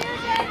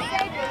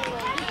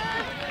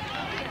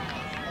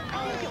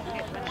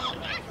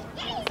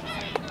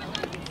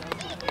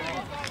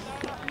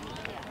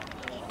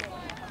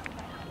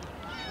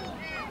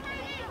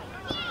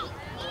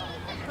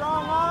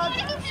 Strong on.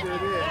 Sure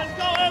did. Let's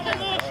go,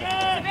 Evolution!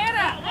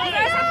 Savannah, you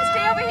guys have to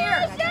stay over here.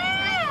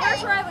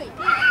 Where's Riley?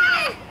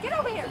 Get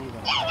over here.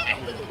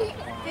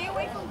 Stay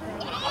away from her.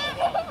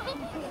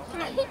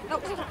 No,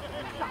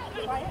 stop.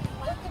 Quiet.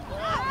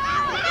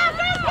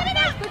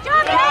 Good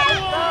job,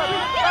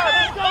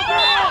 Let's go,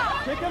 girl!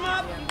 Pick him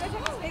up. You guys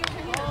have to stay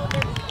over here.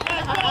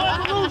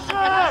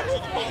 Evolution!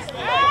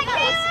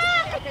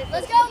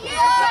 Let's go, Mia!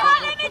 Come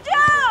on, Amy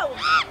Joe!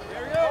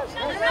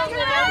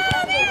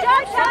 Good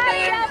job,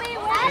 Tommy!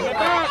 Get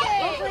back.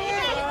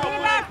 Get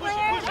back,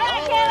 Blair!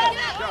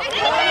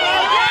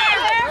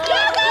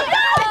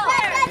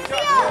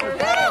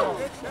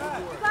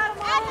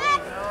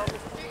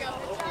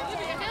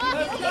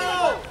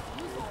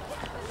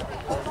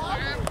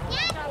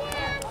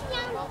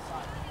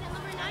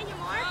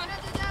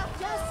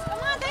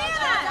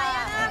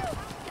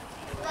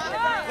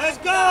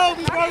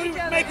 we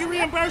make you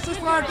reimburse us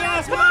for our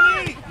gas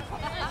money?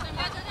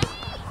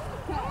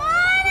 Come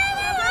on,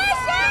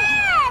 Evolution!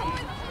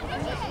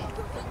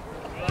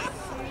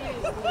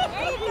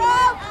 There you go!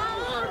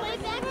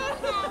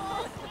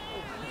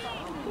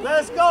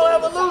 Let's go,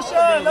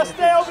 Evolution! Let's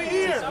stay over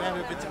here! Man,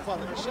 if it's a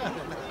quality shot.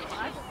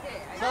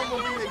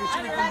 Someone will be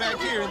shooting from back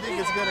here and think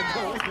it's gonna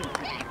go in.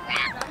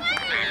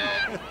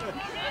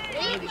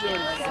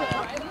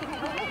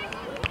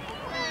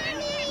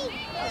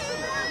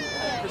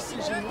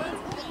 Precision win.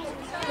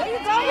 There you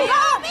go,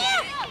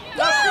 man!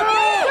 Go!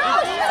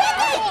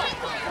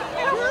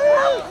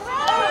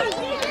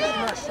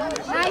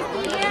 Nice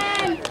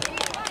again!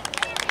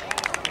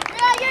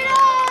 Yeah, you're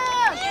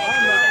up!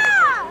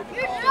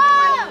 You're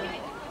up!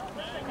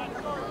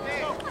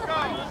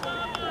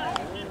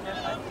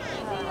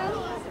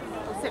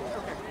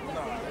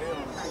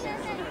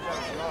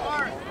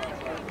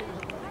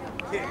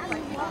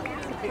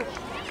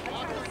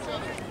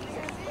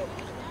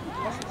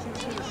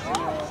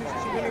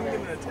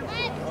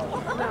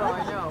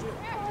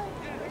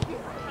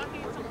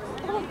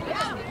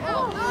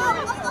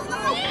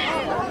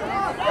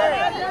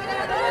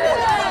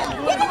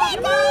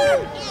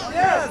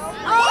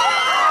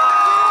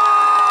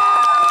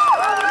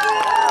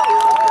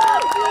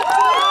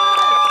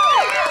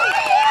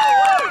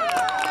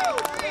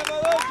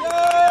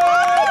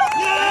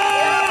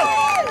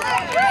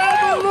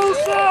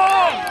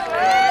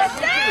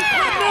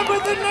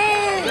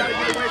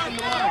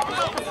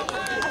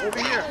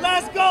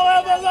 Let's go,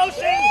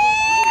 Evolution!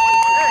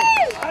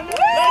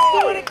 Let's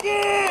do it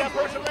again! That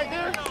person right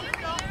there?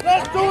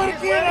 Let's do it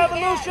again,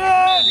 Evolution!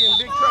 Be in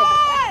big trouble.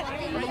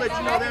 I'm gonna let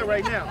you know that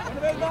right now.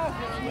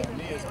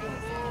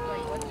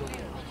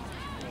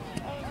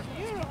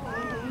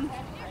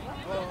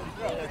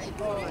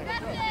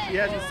 She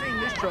hasn't seen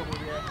this trouble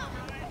yet.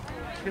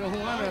 She don't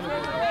want to.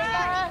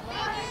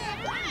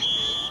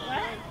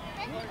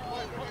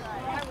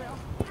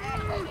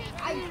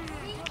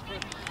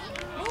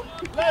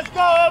 Let's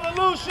go,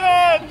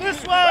 Evolution!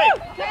 This way!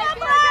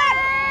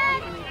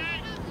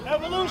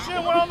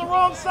 Evolution, we're on the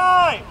wrong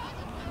side!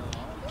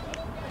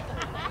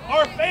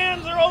 Our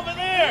fans are over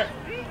there!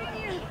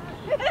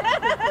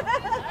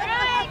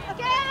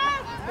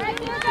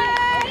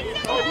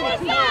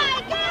 Let's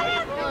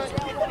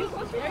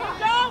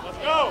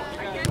go!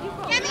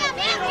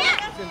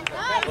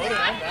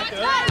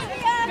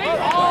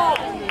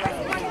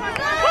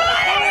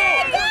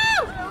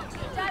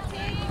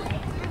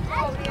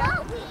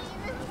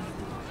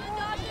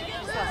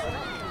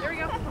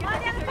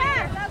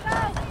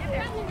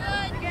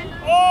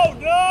 Oh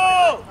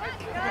no!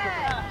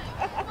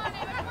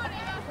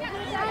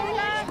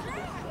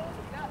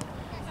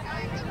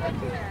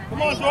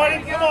 Come on,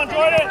 Jordan! Come on,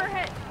 Jordan!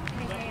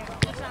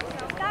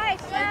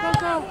 Nice! Go,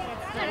 go!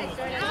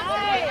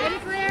 Ready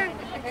for air?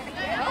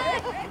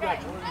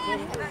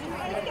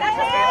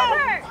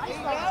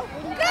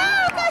 Go,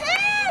 go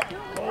ahead!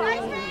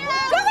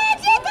 Go ahead,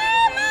 Chico!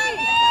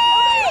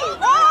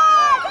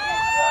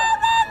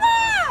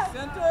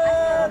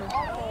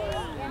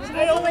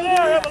 Stay over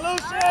there,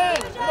 Evolution!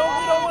 We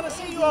don't want to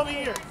see you over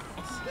here.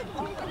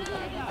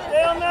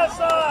 Stay on that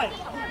side.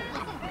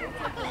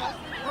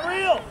 For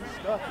real.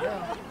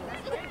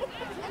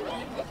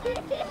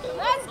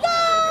 Let's go,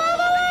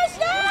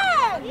 Evolution!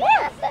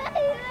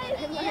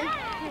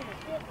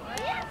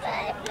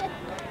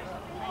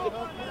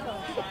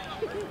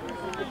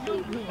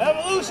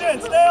 Evolution,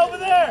 stay over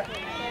there.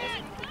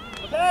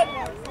 Okay?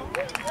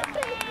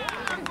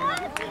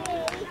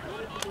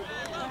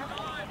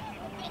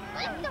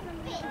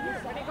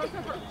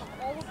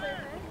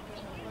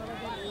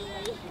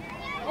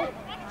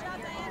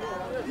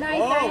 Nice,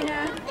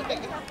 Diana.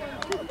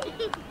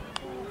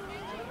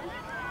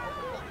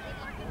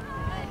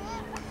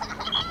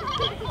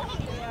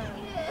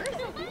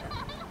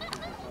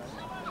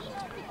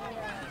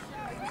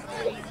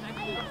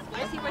 I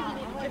see why he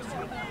needed to.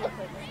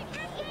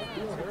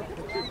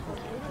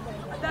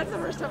 That's the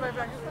first time I've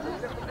actually done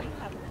it.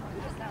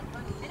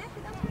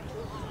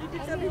 You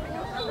did everything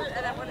else other,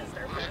 and I want to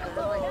start with it.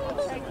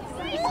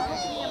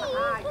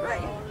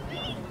 Right.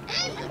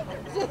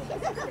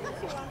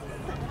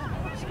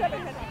 She got her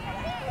head on.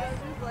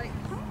 She's like,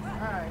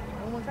 Alright,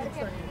 no one can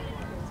say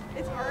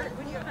it's hard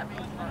when you have that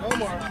many. no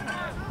more.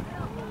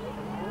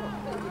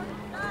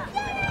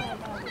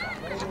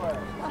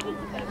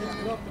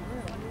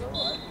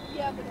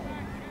 Yeah, but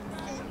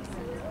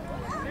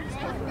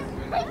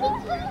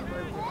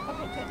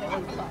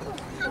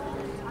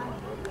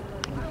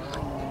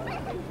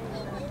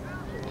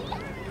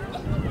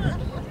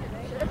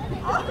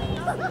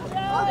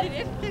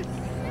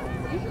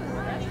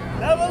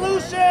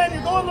Evolution,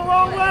 you're going the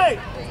wrong way.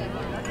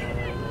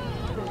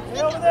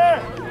 Stay over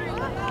there.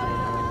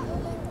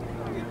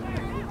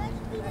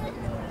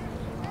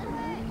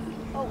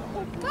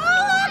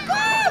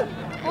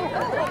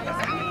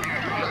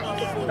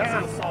 That's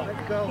an assault.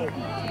 Let's go.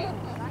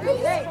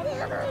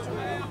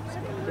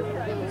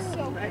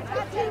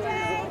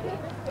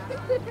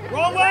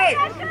 Wrong way.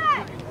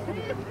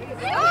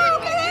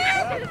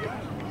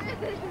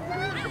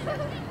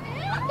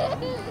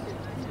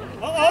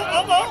 Uh-oh.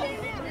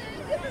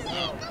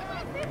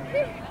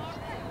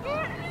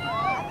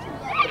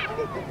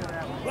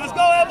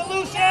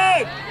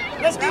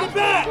 get it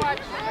back.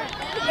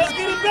 Let's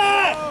get it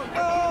back.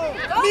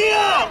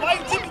 Mia, why are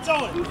you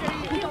tippy-toeing?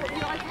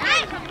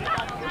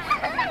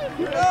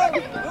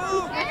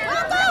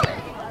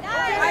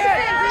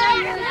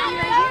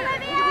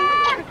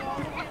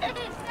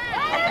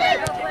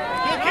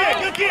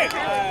 Good kick.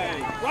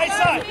 Right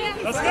side.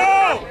 Let's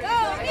go.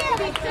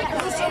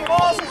 Do some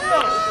ball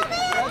skills.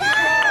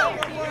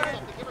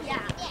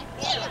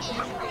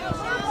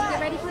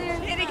 Ready, clear?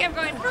 And they kept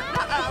going, where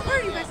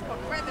are you guys going?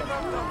 Where are they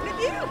both going? With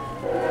you.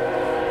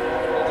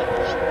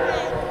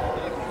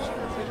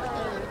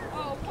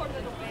 Oh, poor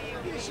little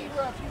baby.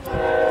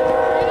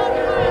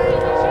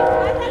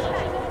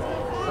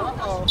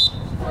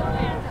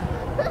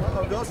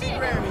 Uh-oh, go see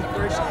Grammy.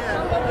 Where she at?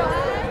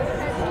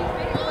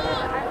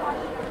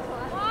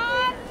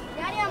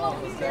 Daddy, I'm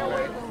over here.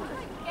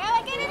 Kayla,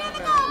 get it in the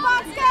goal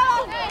box, Kayla.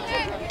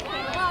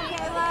 Come on,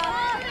 Kayla.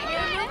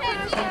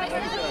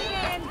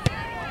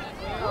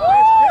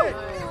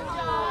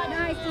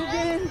 Nice,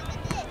 Egan.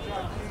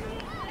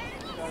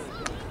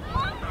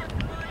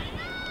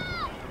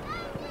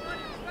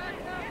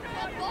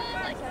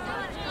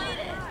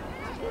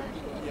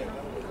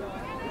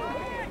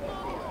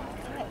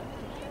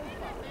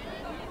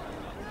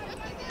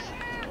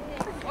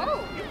 Whoa,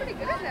 you're pretty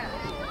good at that.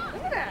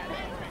 Look at that.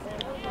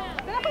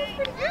 That was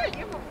pretty good.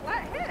 You have a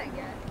flat head, I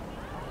guess.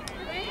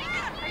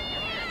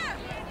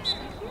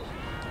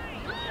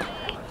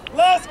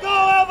 Let's go,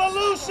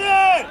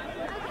 Evolution!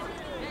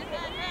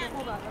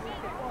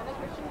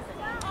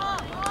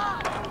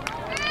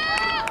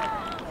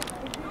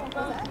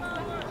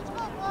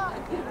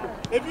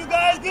 If you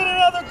guys get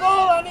another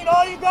goal, I need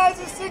all you guys'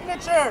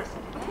 signatures.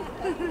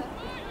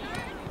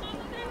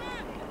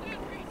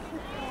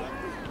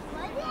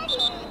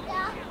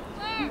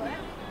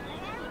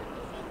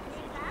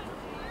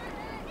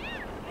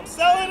 I'm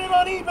selling it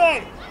on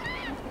eBay.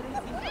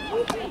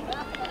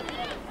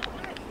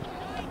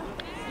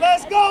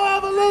 Let's go,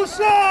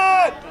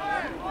 Evolution!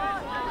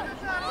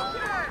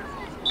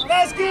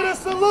 Let's get a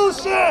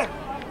solution!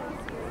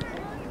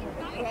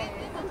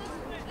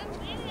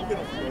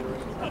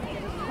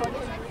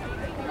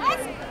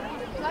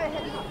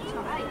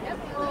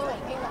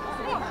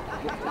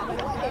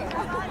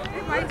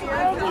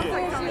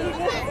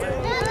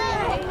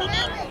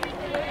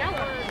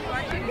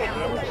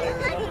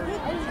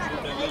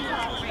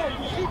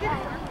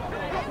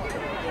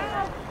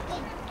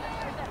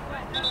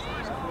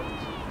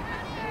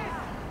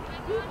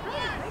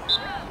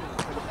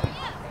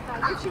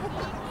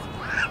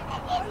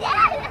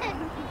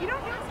 You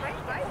don't have to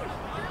fight.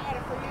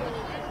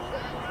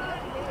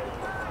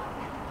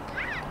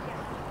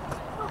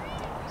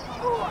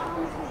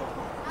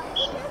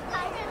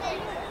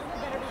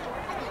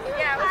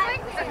 Yeah, it was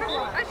like,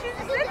 I should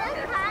have said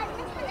this.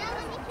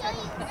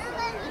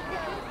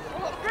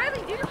 Well,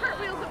 Bradley, do your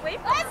cartwheels away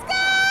from Let's go,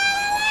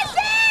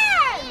 Evolution!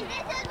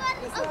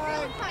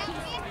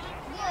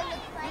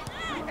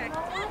 Okay.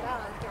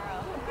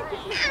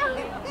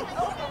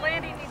 The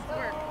landing needs to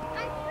work.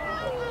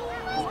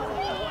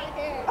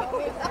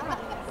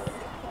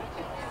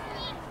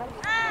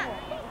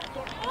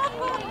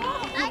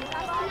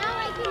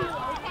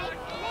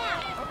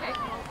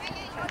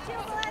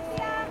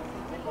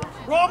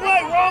 Wrong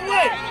way, wrong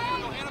way!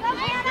 Go,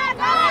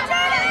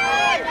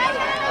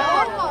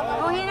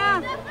 Hannah!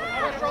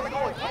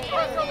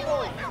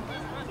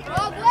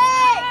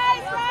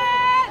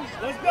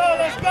 Let's go,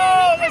 let's go,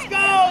 let's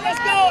go, let's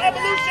go,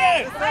 Evolution!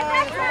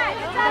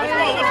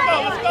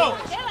 Let's go.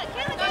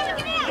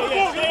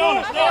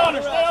 Yeah, stay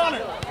on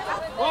her.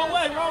 Wrong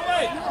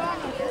way.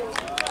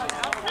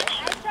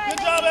 Good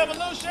job,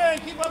 Evolution.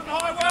 Keep up the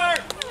hard work.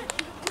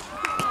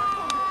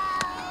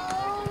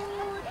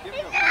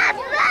 Good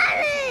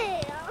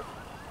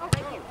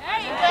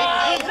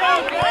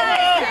job,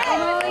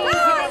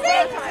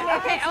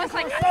 Okay, I was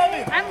like,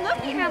 I'm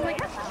looking, I'm like,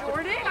 that's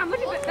Jordan. I'm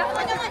looking, but that's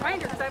like a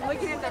reminder because I'm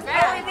looking at the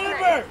back.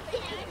 Remember.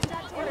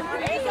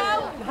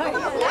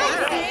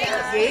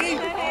 See?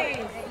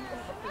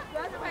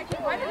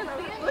 Why did I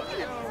keep looking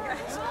at these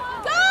guys?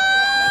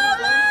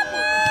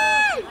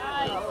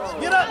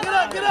 Get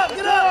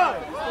up.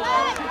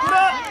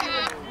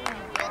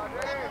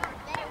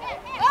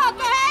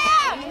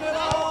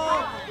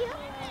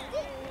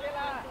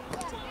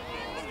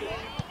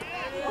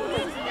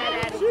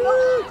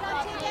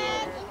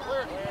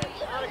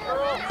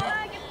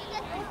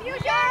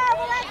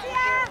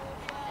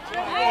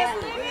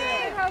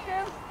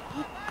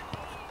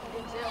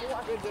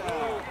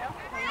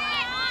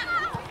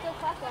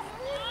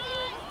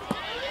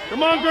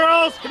 Come on,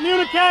 girls,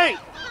 communicate.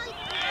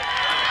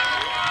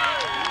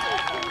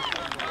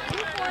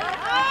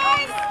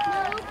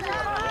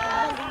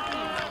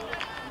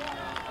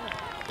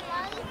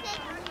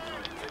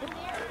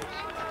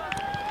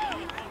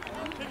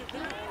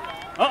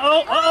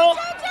 Uh-oh.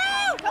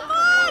 Come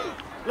on!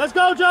 Let's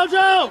go,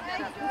 JoJo.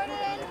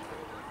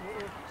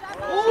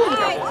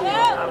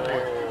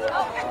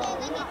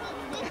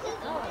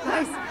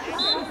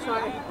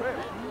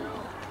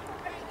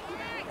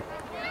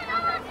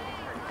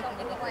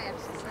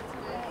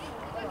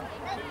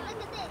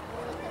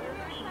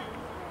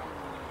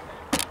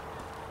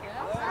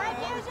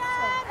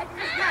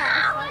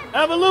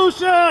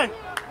 Evolution!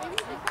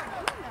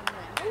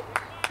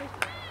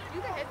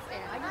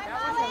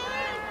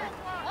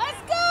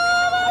 Let's go,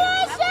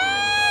 Evolution!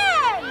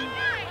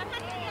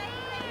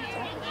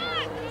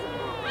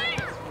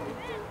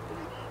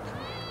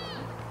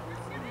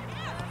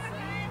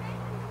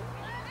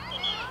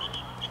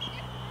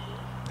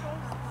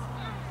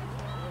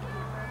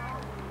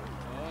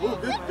 Ooh,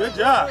 good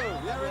job.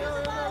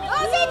 Go,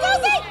 Z, go,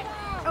 Z!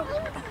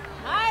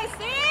 Nice,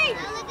 Z!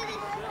 Go,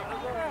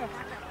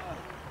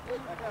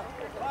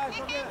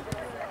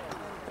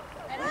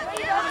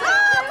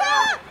 go!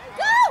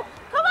 Go!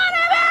 Come on,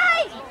 Abby!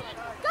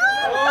 Go!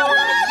 Come on!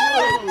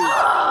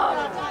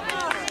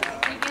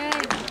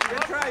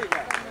 Good try, you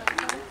guys.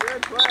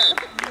 Good play.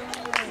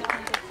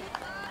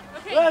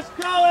 Let's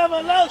go,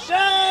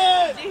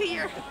 Evolution!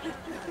 Here.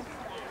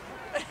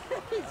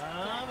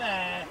 Oh,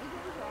 man.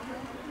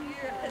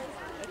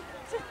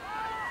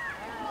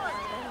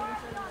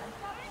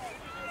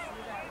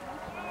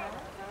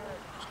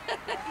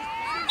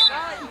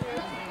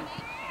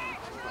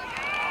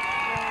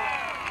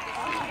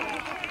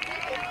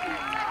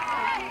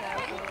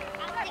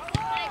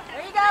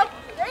 There you go!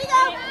 There you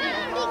go!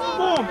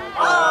 Boom!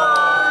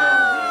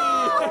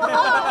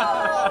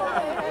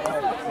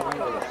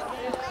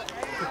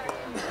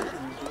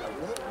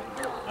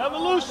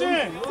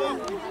 Evolution!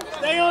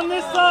 Stay on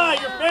this side.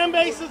 Your fan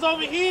base is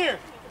over here.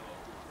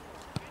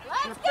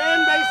 Your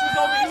fan base is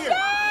over here.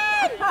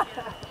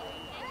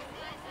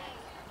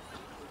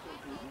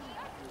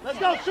 Let's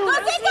go, shoot! Go, Z,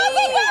 go, Z,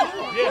 go!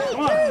 Yes,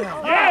 come on.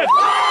 Yes!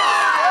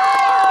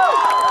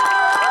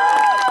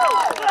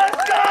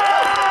 Let's go!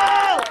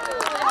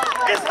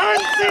 It's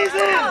hunt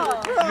season!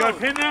 You got a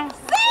pin now? Z!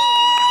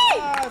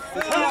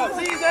 It's hunt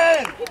season!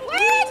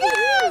 Way to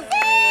go, Z!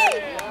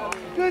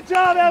 Good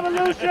job,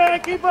 Evolution!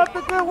 Keep up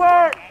the good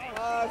work!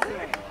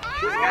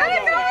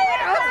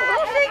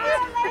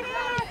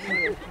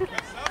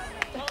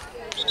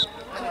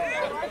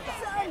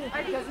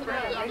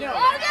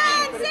 Well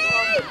done, Z!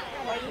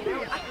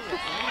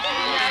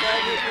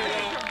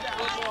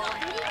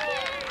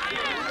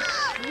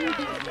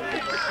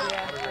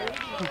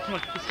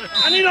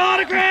 I need an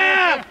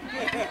autograph!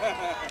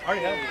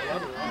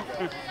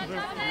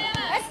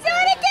 Let's do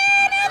it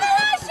again,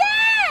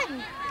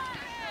 Evolution!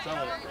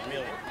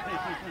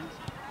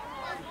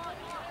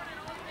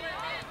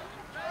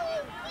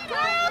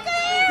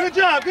 Good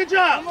job, good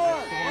job!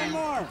 One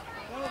more.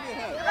 That'll be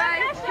ahead.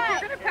 Guys, if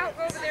you're gonna pout,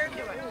 go over there and do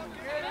it.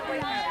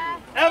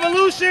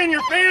 Evolution,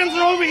 your fans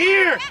are over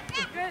here!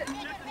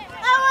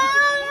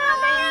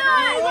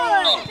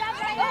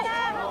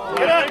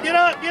 Get up, get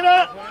up, get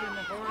up!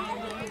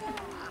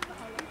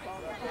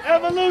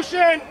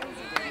 Evolution!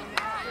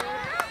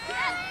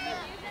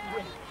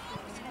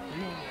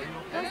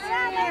 There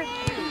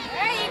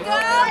you go!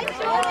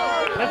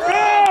 Let's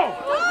go!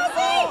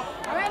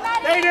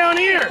 Stay down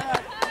here!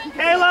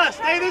 Kayla,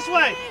 stay this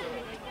way!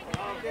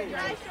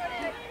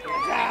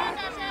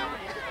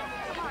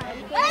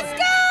 Let's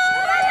go!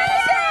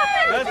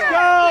 Let's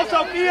go,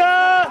 Sophia!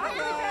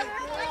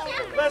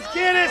 Let's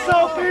get it,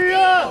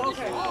 Sophia!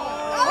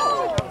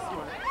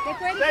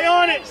 Stay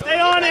on it, stay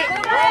on it!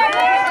 Let's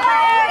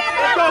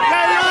go,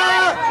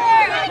 Kayla!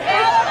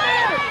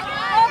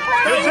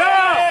 Good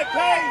job,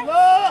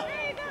 Kayla!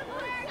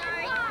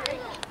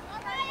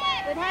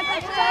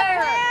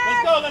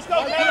 Let's go,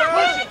 Kayla!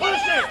 Push it,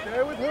 push it!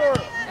 Stay with her.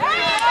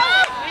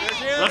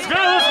 Let's go,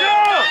 let's go!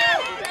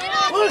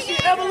 Push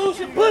it,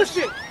 Evolution, push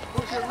it!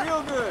 Push it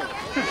real good.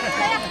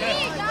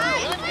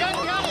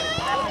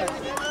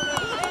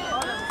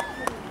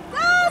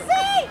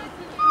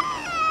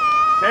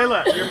 Kayla,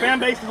 your fan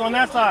base is on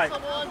that side.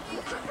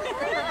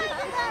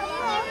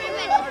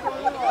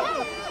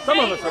 Some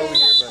of us are over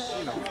here, but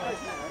you know.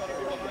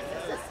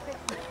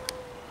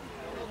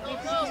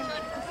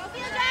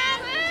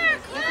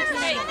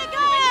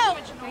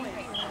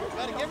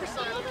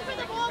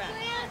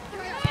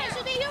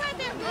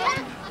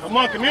 Come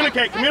on,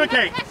 communicate,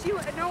 communicate.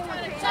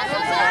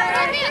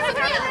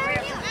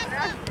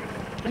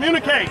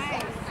 Communicate.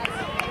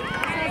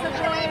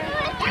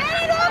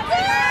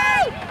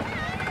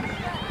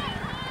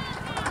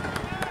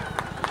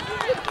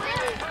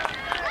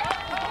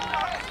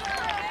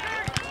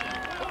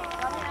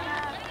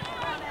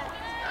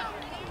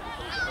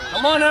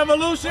 Come on,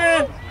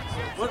 Evolution.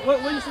 What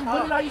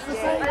did I used to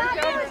say?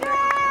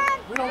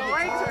 We don't get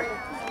tired.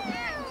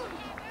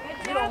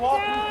 We don't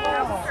walk, we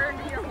fall.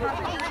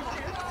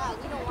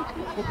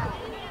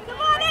 Come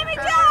on, Amy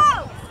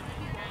Joe!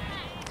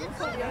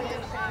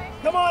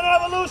 Come on,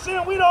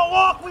 Evolution. We don't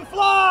walk, we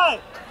fly.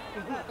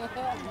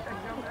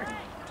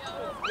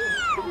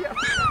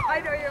 I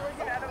know you're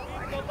looking at him.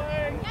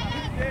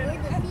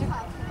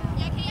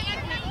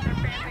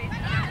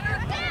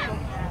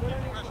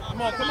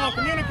 Come on,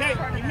 communicate,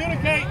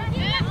 communicate.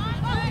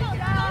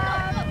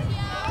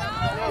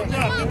 Good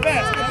job, get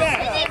back, get back.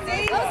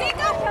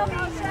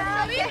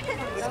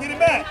 Let's get it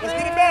back, let's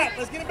get it back,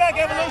 let's get it back,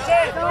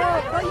 Evolution.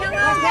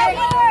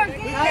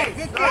 Good,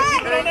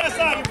 keep it on that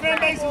side, your fan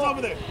base is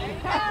over there.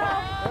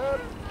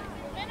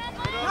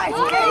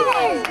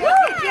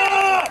 Good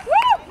job.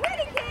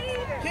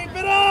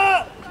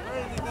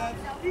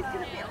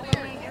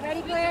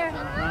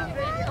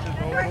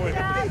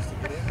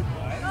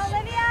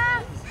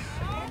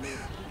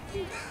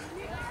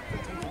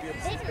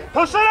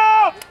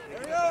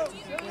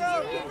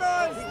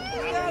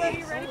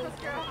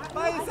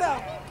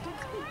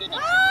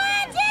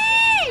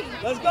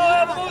 Let's go,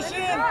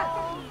 Evolution!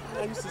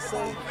 I used to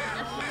say.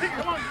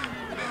 Come on.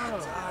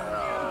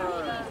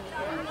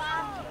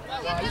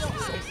 I used to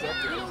say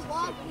something.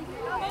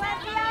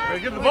 Hey,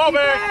 get the ball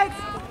back.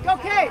 Go,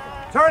 Kate.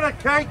 Turn it,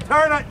 Kate.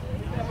 Turn it.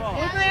 Get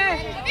it clear.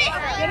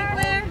 Get it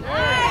clear.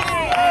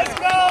 Let's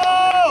go!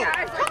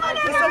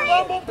 It's a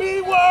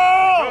bumblebee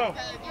world!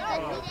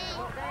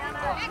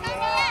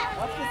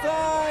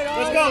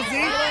 Let's go, Z.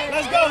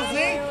 Let's go, Z.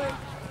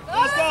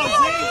 Let's go, Z.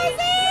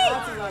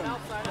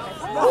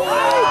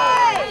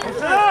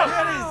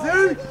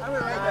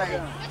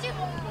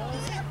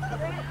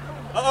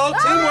 Uh-oh,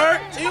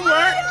 teamwork,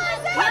 teamwork.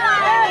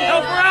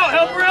 Help her out,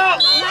 help her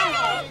out.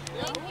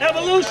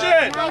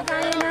 Evolution.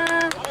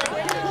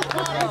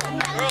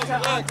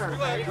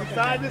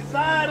 Side to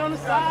side on the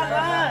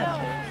sideline.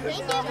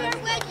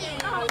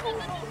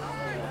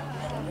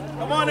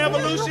 Come on,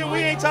 Evolution, we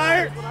ain't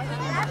tired.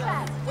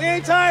 We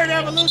ain't tired,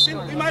 Evolution.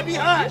 We might be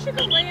hot.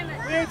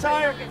 We ain't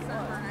tired.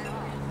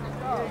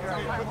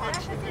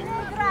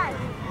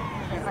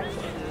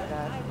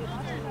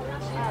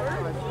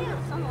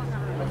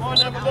 Come on, Evolution. Come on,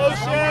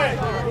 Evolution.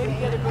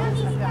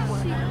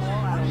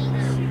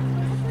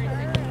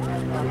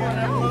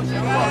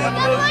 Come on,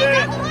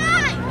 Evolution.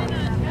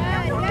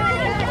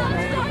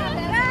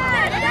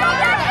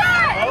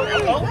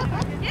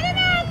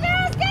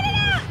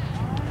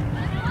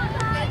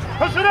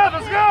 Push it up.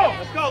 Let's go.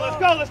 Let's go, let's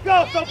go, let's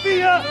go,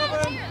 Sophia.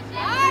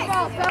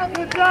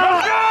 Good job. Let's go.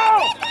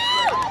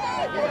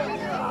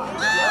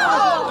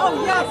 Oh,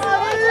 yes.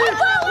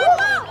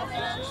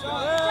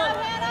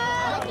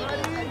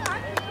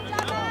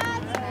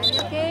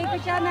 Okay,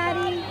 good job,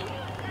 Maddie.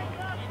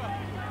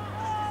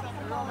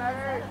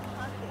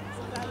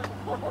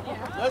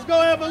 Let's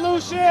go,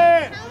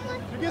 Evolution.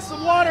 You get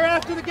some water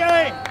after the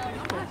game.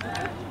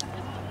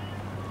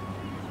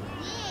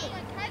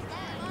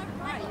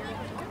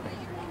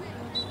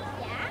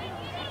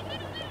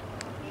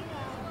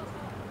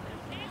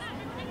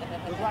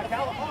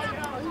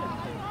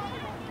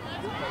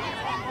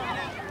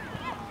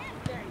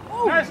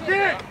 Nice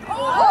kick. Do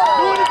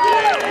it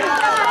again.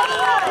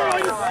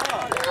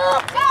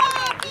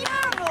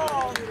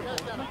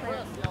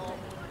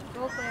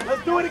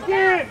 Let's do it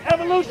again.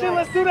 Evolution,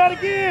 let's do that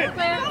again.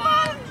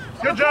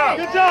 Good job.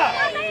 Good job.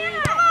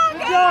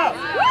 Good job.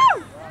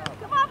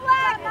 Come on,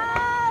 Black.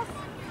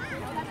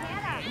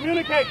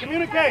 Communicate,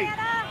 communicate.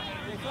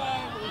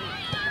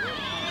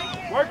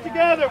 Work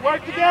together,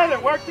 work together,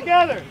 work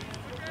together.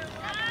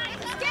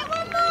 Get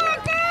one more,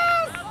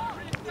 girls.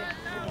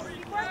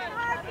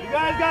 You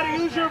guys got to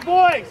use your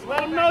voice. Let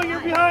them know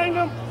you're behind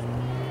them.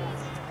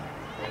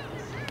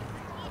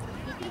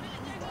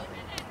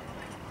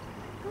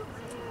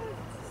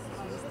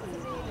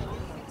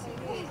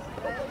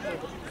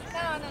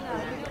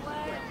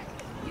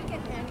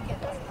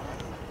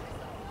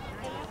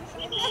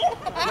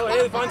 Go,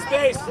 Haley, find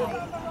space.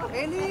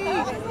 Haley.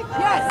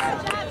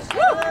 Yes.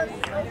 Woo.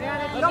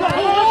 Let's go.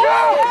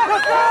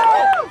 Let's go.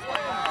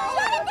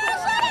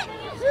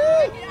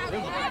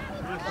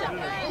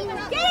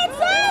 Get it,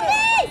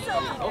 Sandy.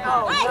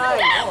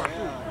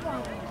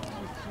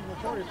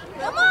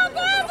 Come on,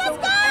 girls, let's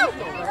go.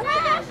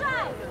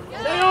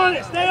 Stay on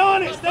it, stay on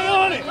it, stay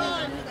on it.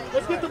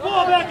 Let's get the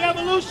ball back,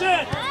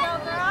 Evolution.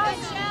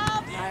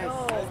 Nice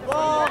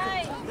ball.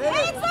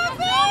 Hey,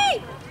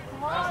 Sophie.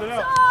 Pass it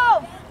up.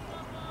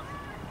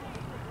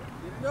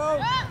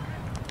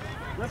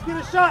 Let's get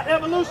a shot,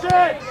 Evolution.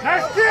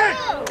 Nice kick.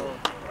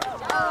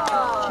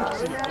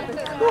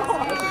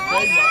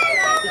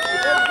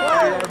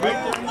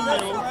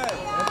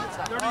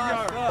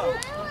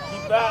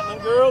 Keep battling,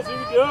 girls. Here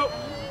you go.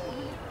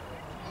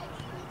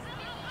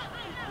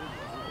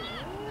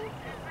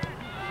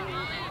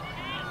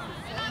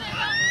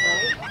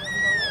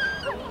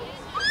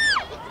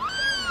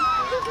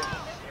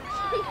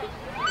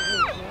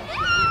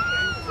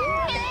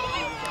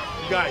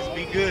 You guys,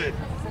 be good.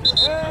 You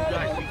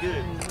guys, be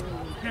good.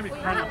 You can't be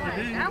crying on TV.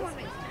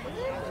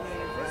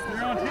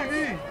 You're on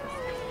TV.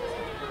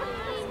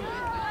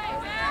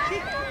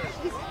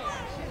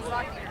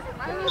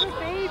 My little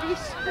baby.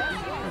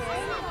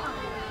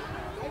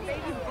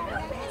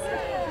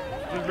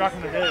 Just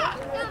rocking the head.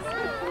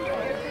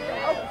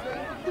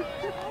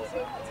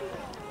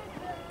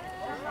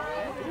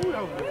 Ooh,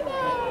 that was good.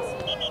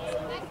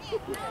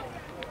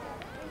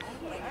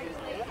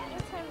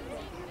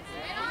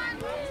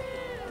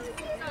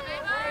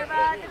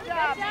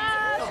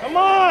 Come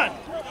on.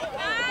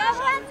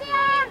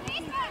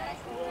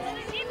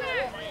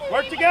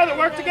 Work together,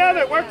 work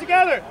together, work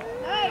together.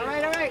 All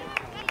right.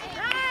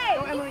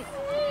 Go, Emily.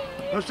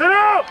 Push it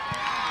out.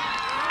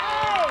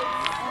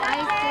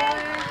 Nice,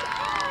 Taylor.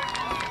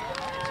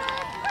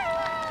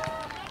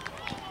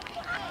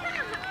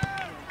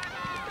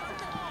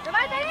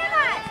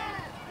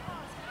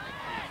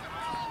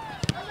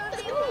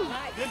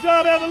 Good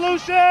job,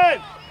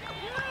 Evolution.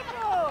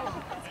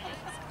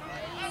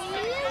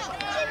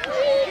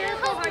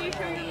 Careful how you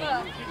turn it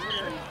up.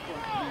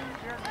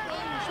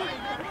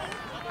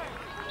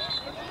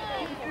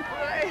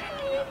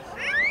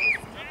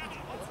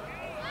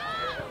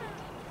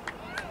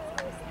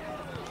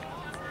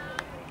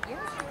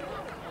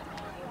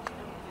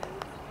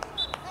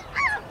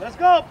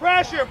 go.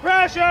 Pressure,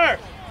 pressure.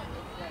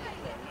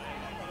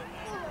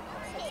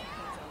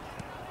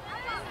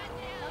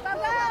 Go,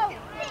 go.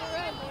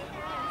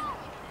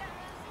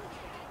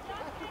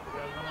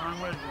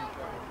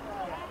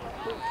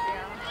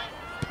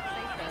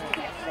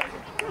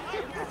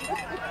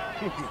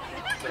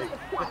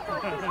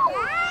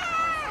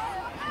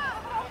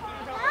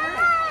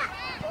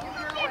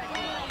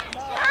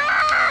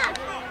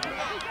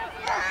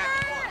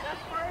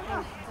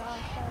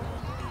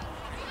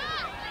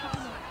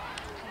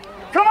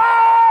 Come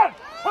on!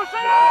 Push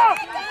it up!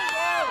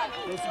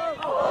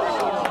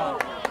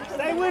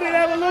 Stay with it,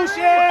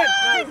 Evolution!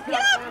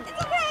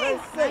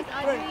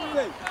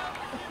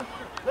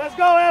 Let's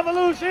go,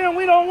 Evolution!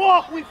 We don't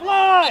walk, we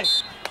fly!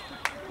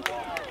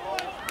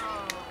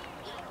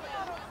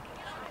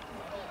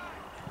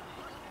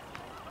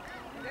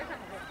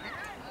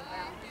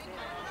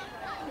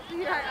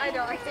 Yeah, I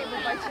know, I say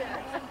with my chin.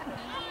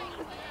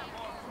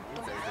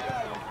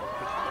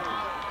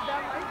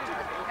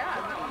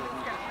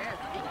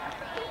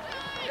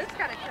 It's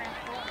kind of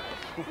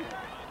transformed.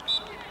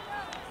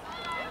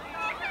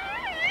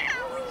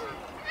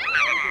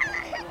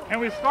 Can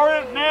we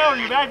start it now? Are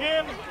you back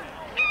in?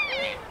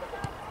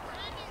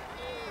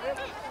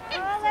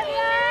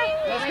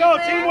 Let's go,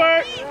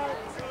 teamwork!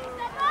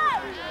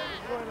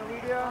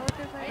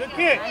 Good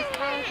kick!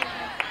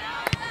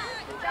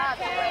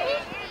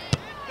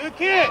 Good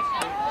kick!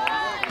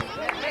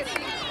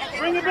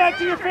 Bring it back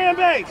to your fan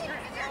base!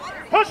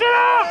 Push it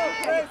up!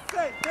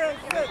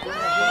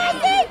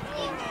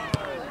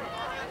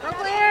 Go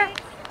clear.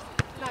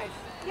 Nice.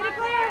 Get it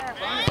clear.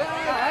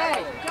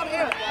 Hey, come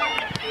here.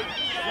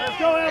 Let's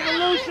go,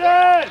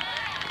 Evolution!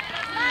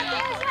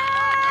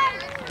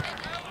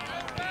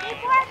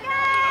 Keep working.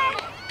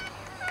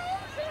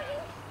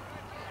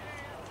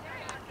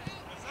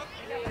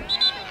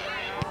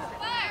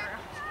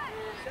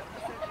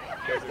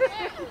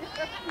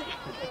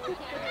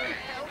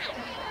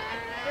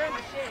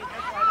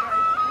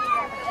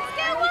 Let's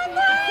get one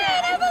more,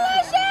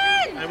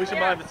 Evolution! Hey, we should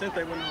buy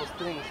Vicente one of those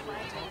things.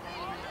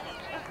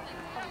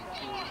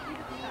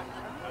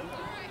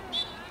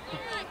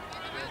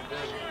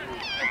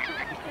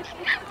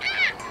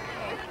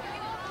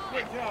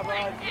 Good job,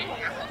 Rod.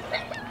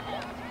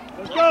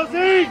 Let's go, Z!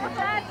 Go.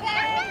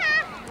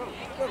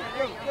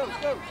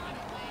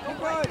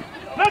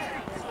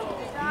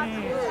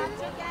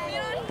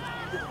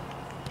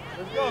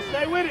 Let's go,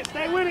 stay with it,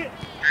 stay with it.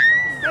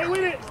 Stay with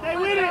it, stay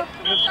with it.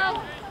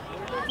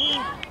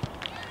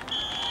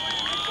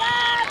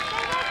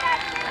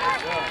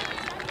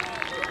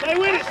 Stay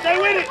with it, stay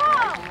with it.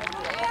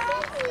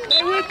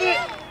 Stay with it.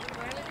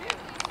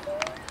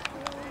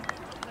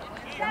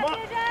 Come on.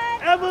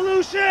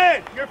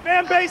 Evolution! Your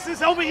fan base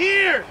is over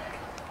here.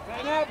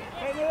 Fan up,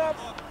 fan it up.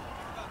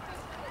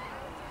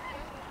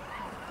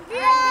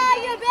 Yeah,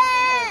 you're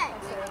back!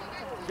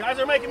 You guys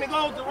are making me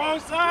go the wrong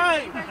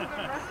side.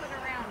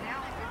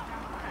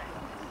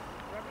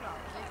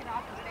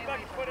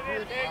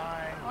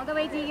 All the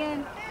way,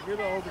 Deegan. You're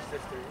the older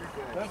sister. You're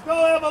good. Let's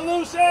go,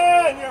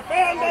 Evolution! Your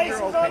fan base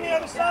is on the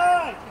other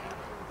side.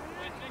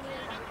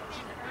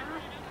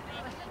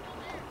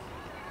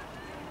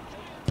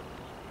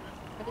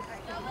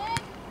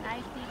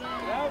 Nice, Deegan.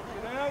 Get out.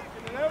 Yeah,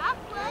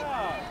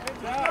 good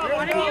job.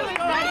 One of you is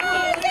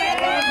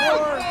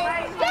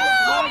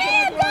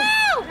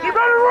You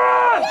better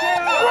run!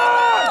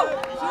 Run!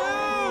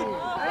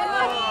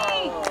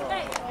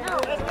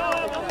 Let's go,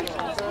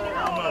 Evolution. Let's put it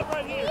on up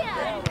right here.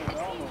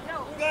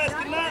 You guys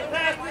cannot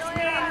pass this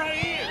man right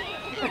here.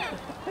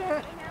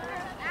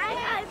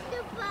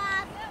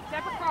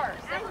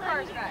 Separate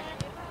cars back.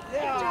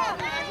 Yeah.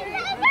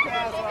 Good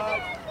pass,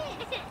 Rod.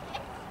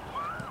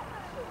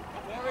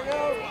 There we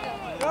go.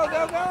 Go.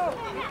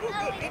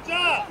 Good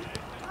job.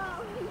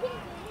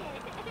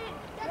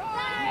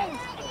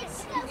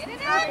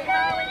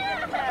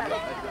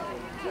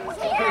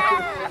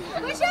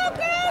 Push up,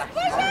 girls!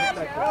 Push up!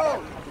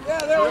 Go.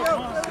 Yeah, there we go.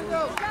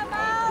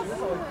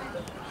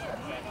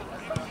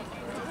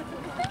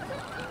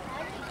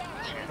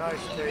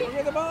 Nice, Kate. Look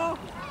at the ball.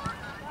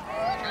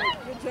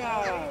 Good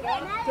job.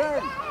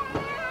 Turn.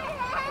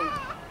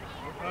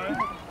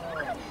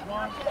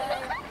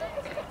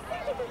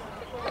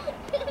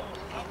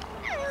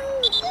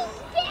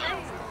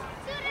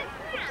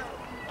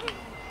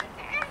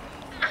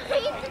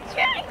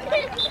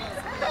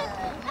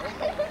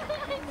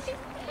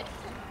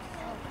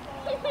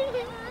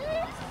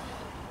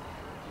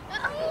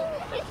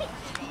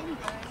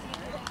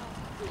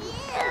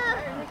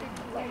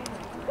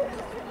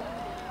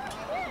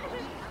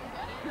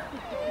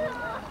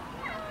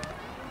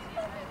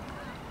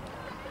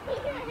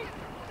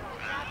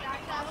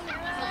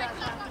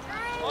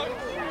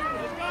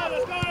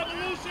 Let's go,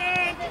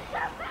 Evolution!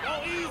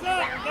 Don't ease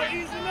up, don't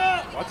easing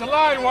up. Watch the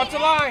line, watch the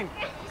line.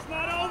 It's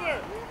not over.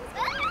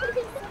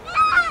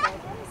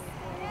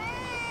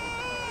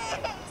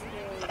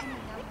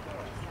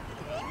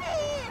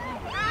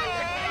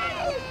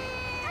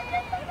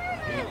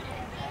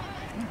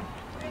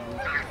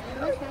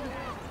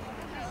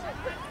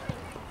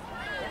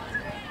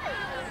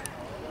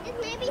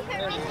 Maybe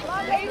her.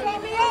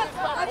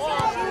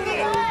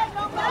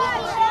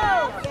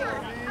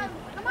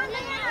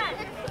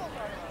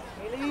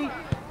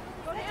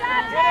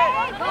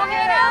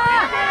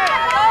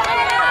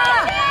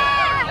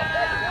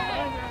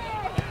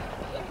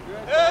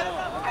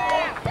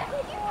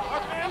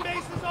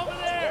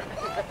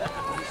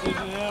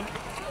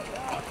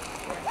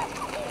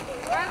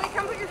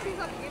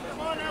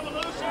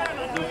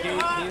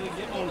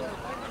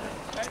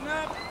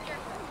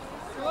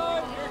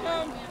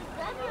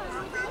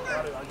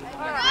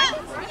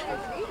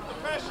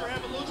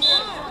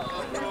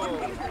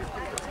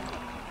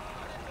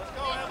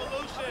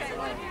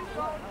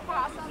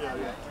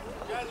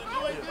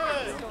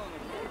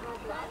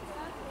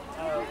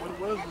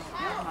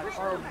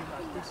 There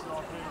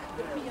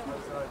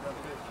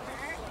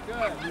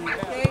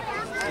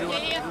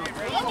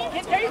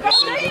you go,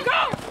 there you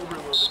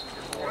go!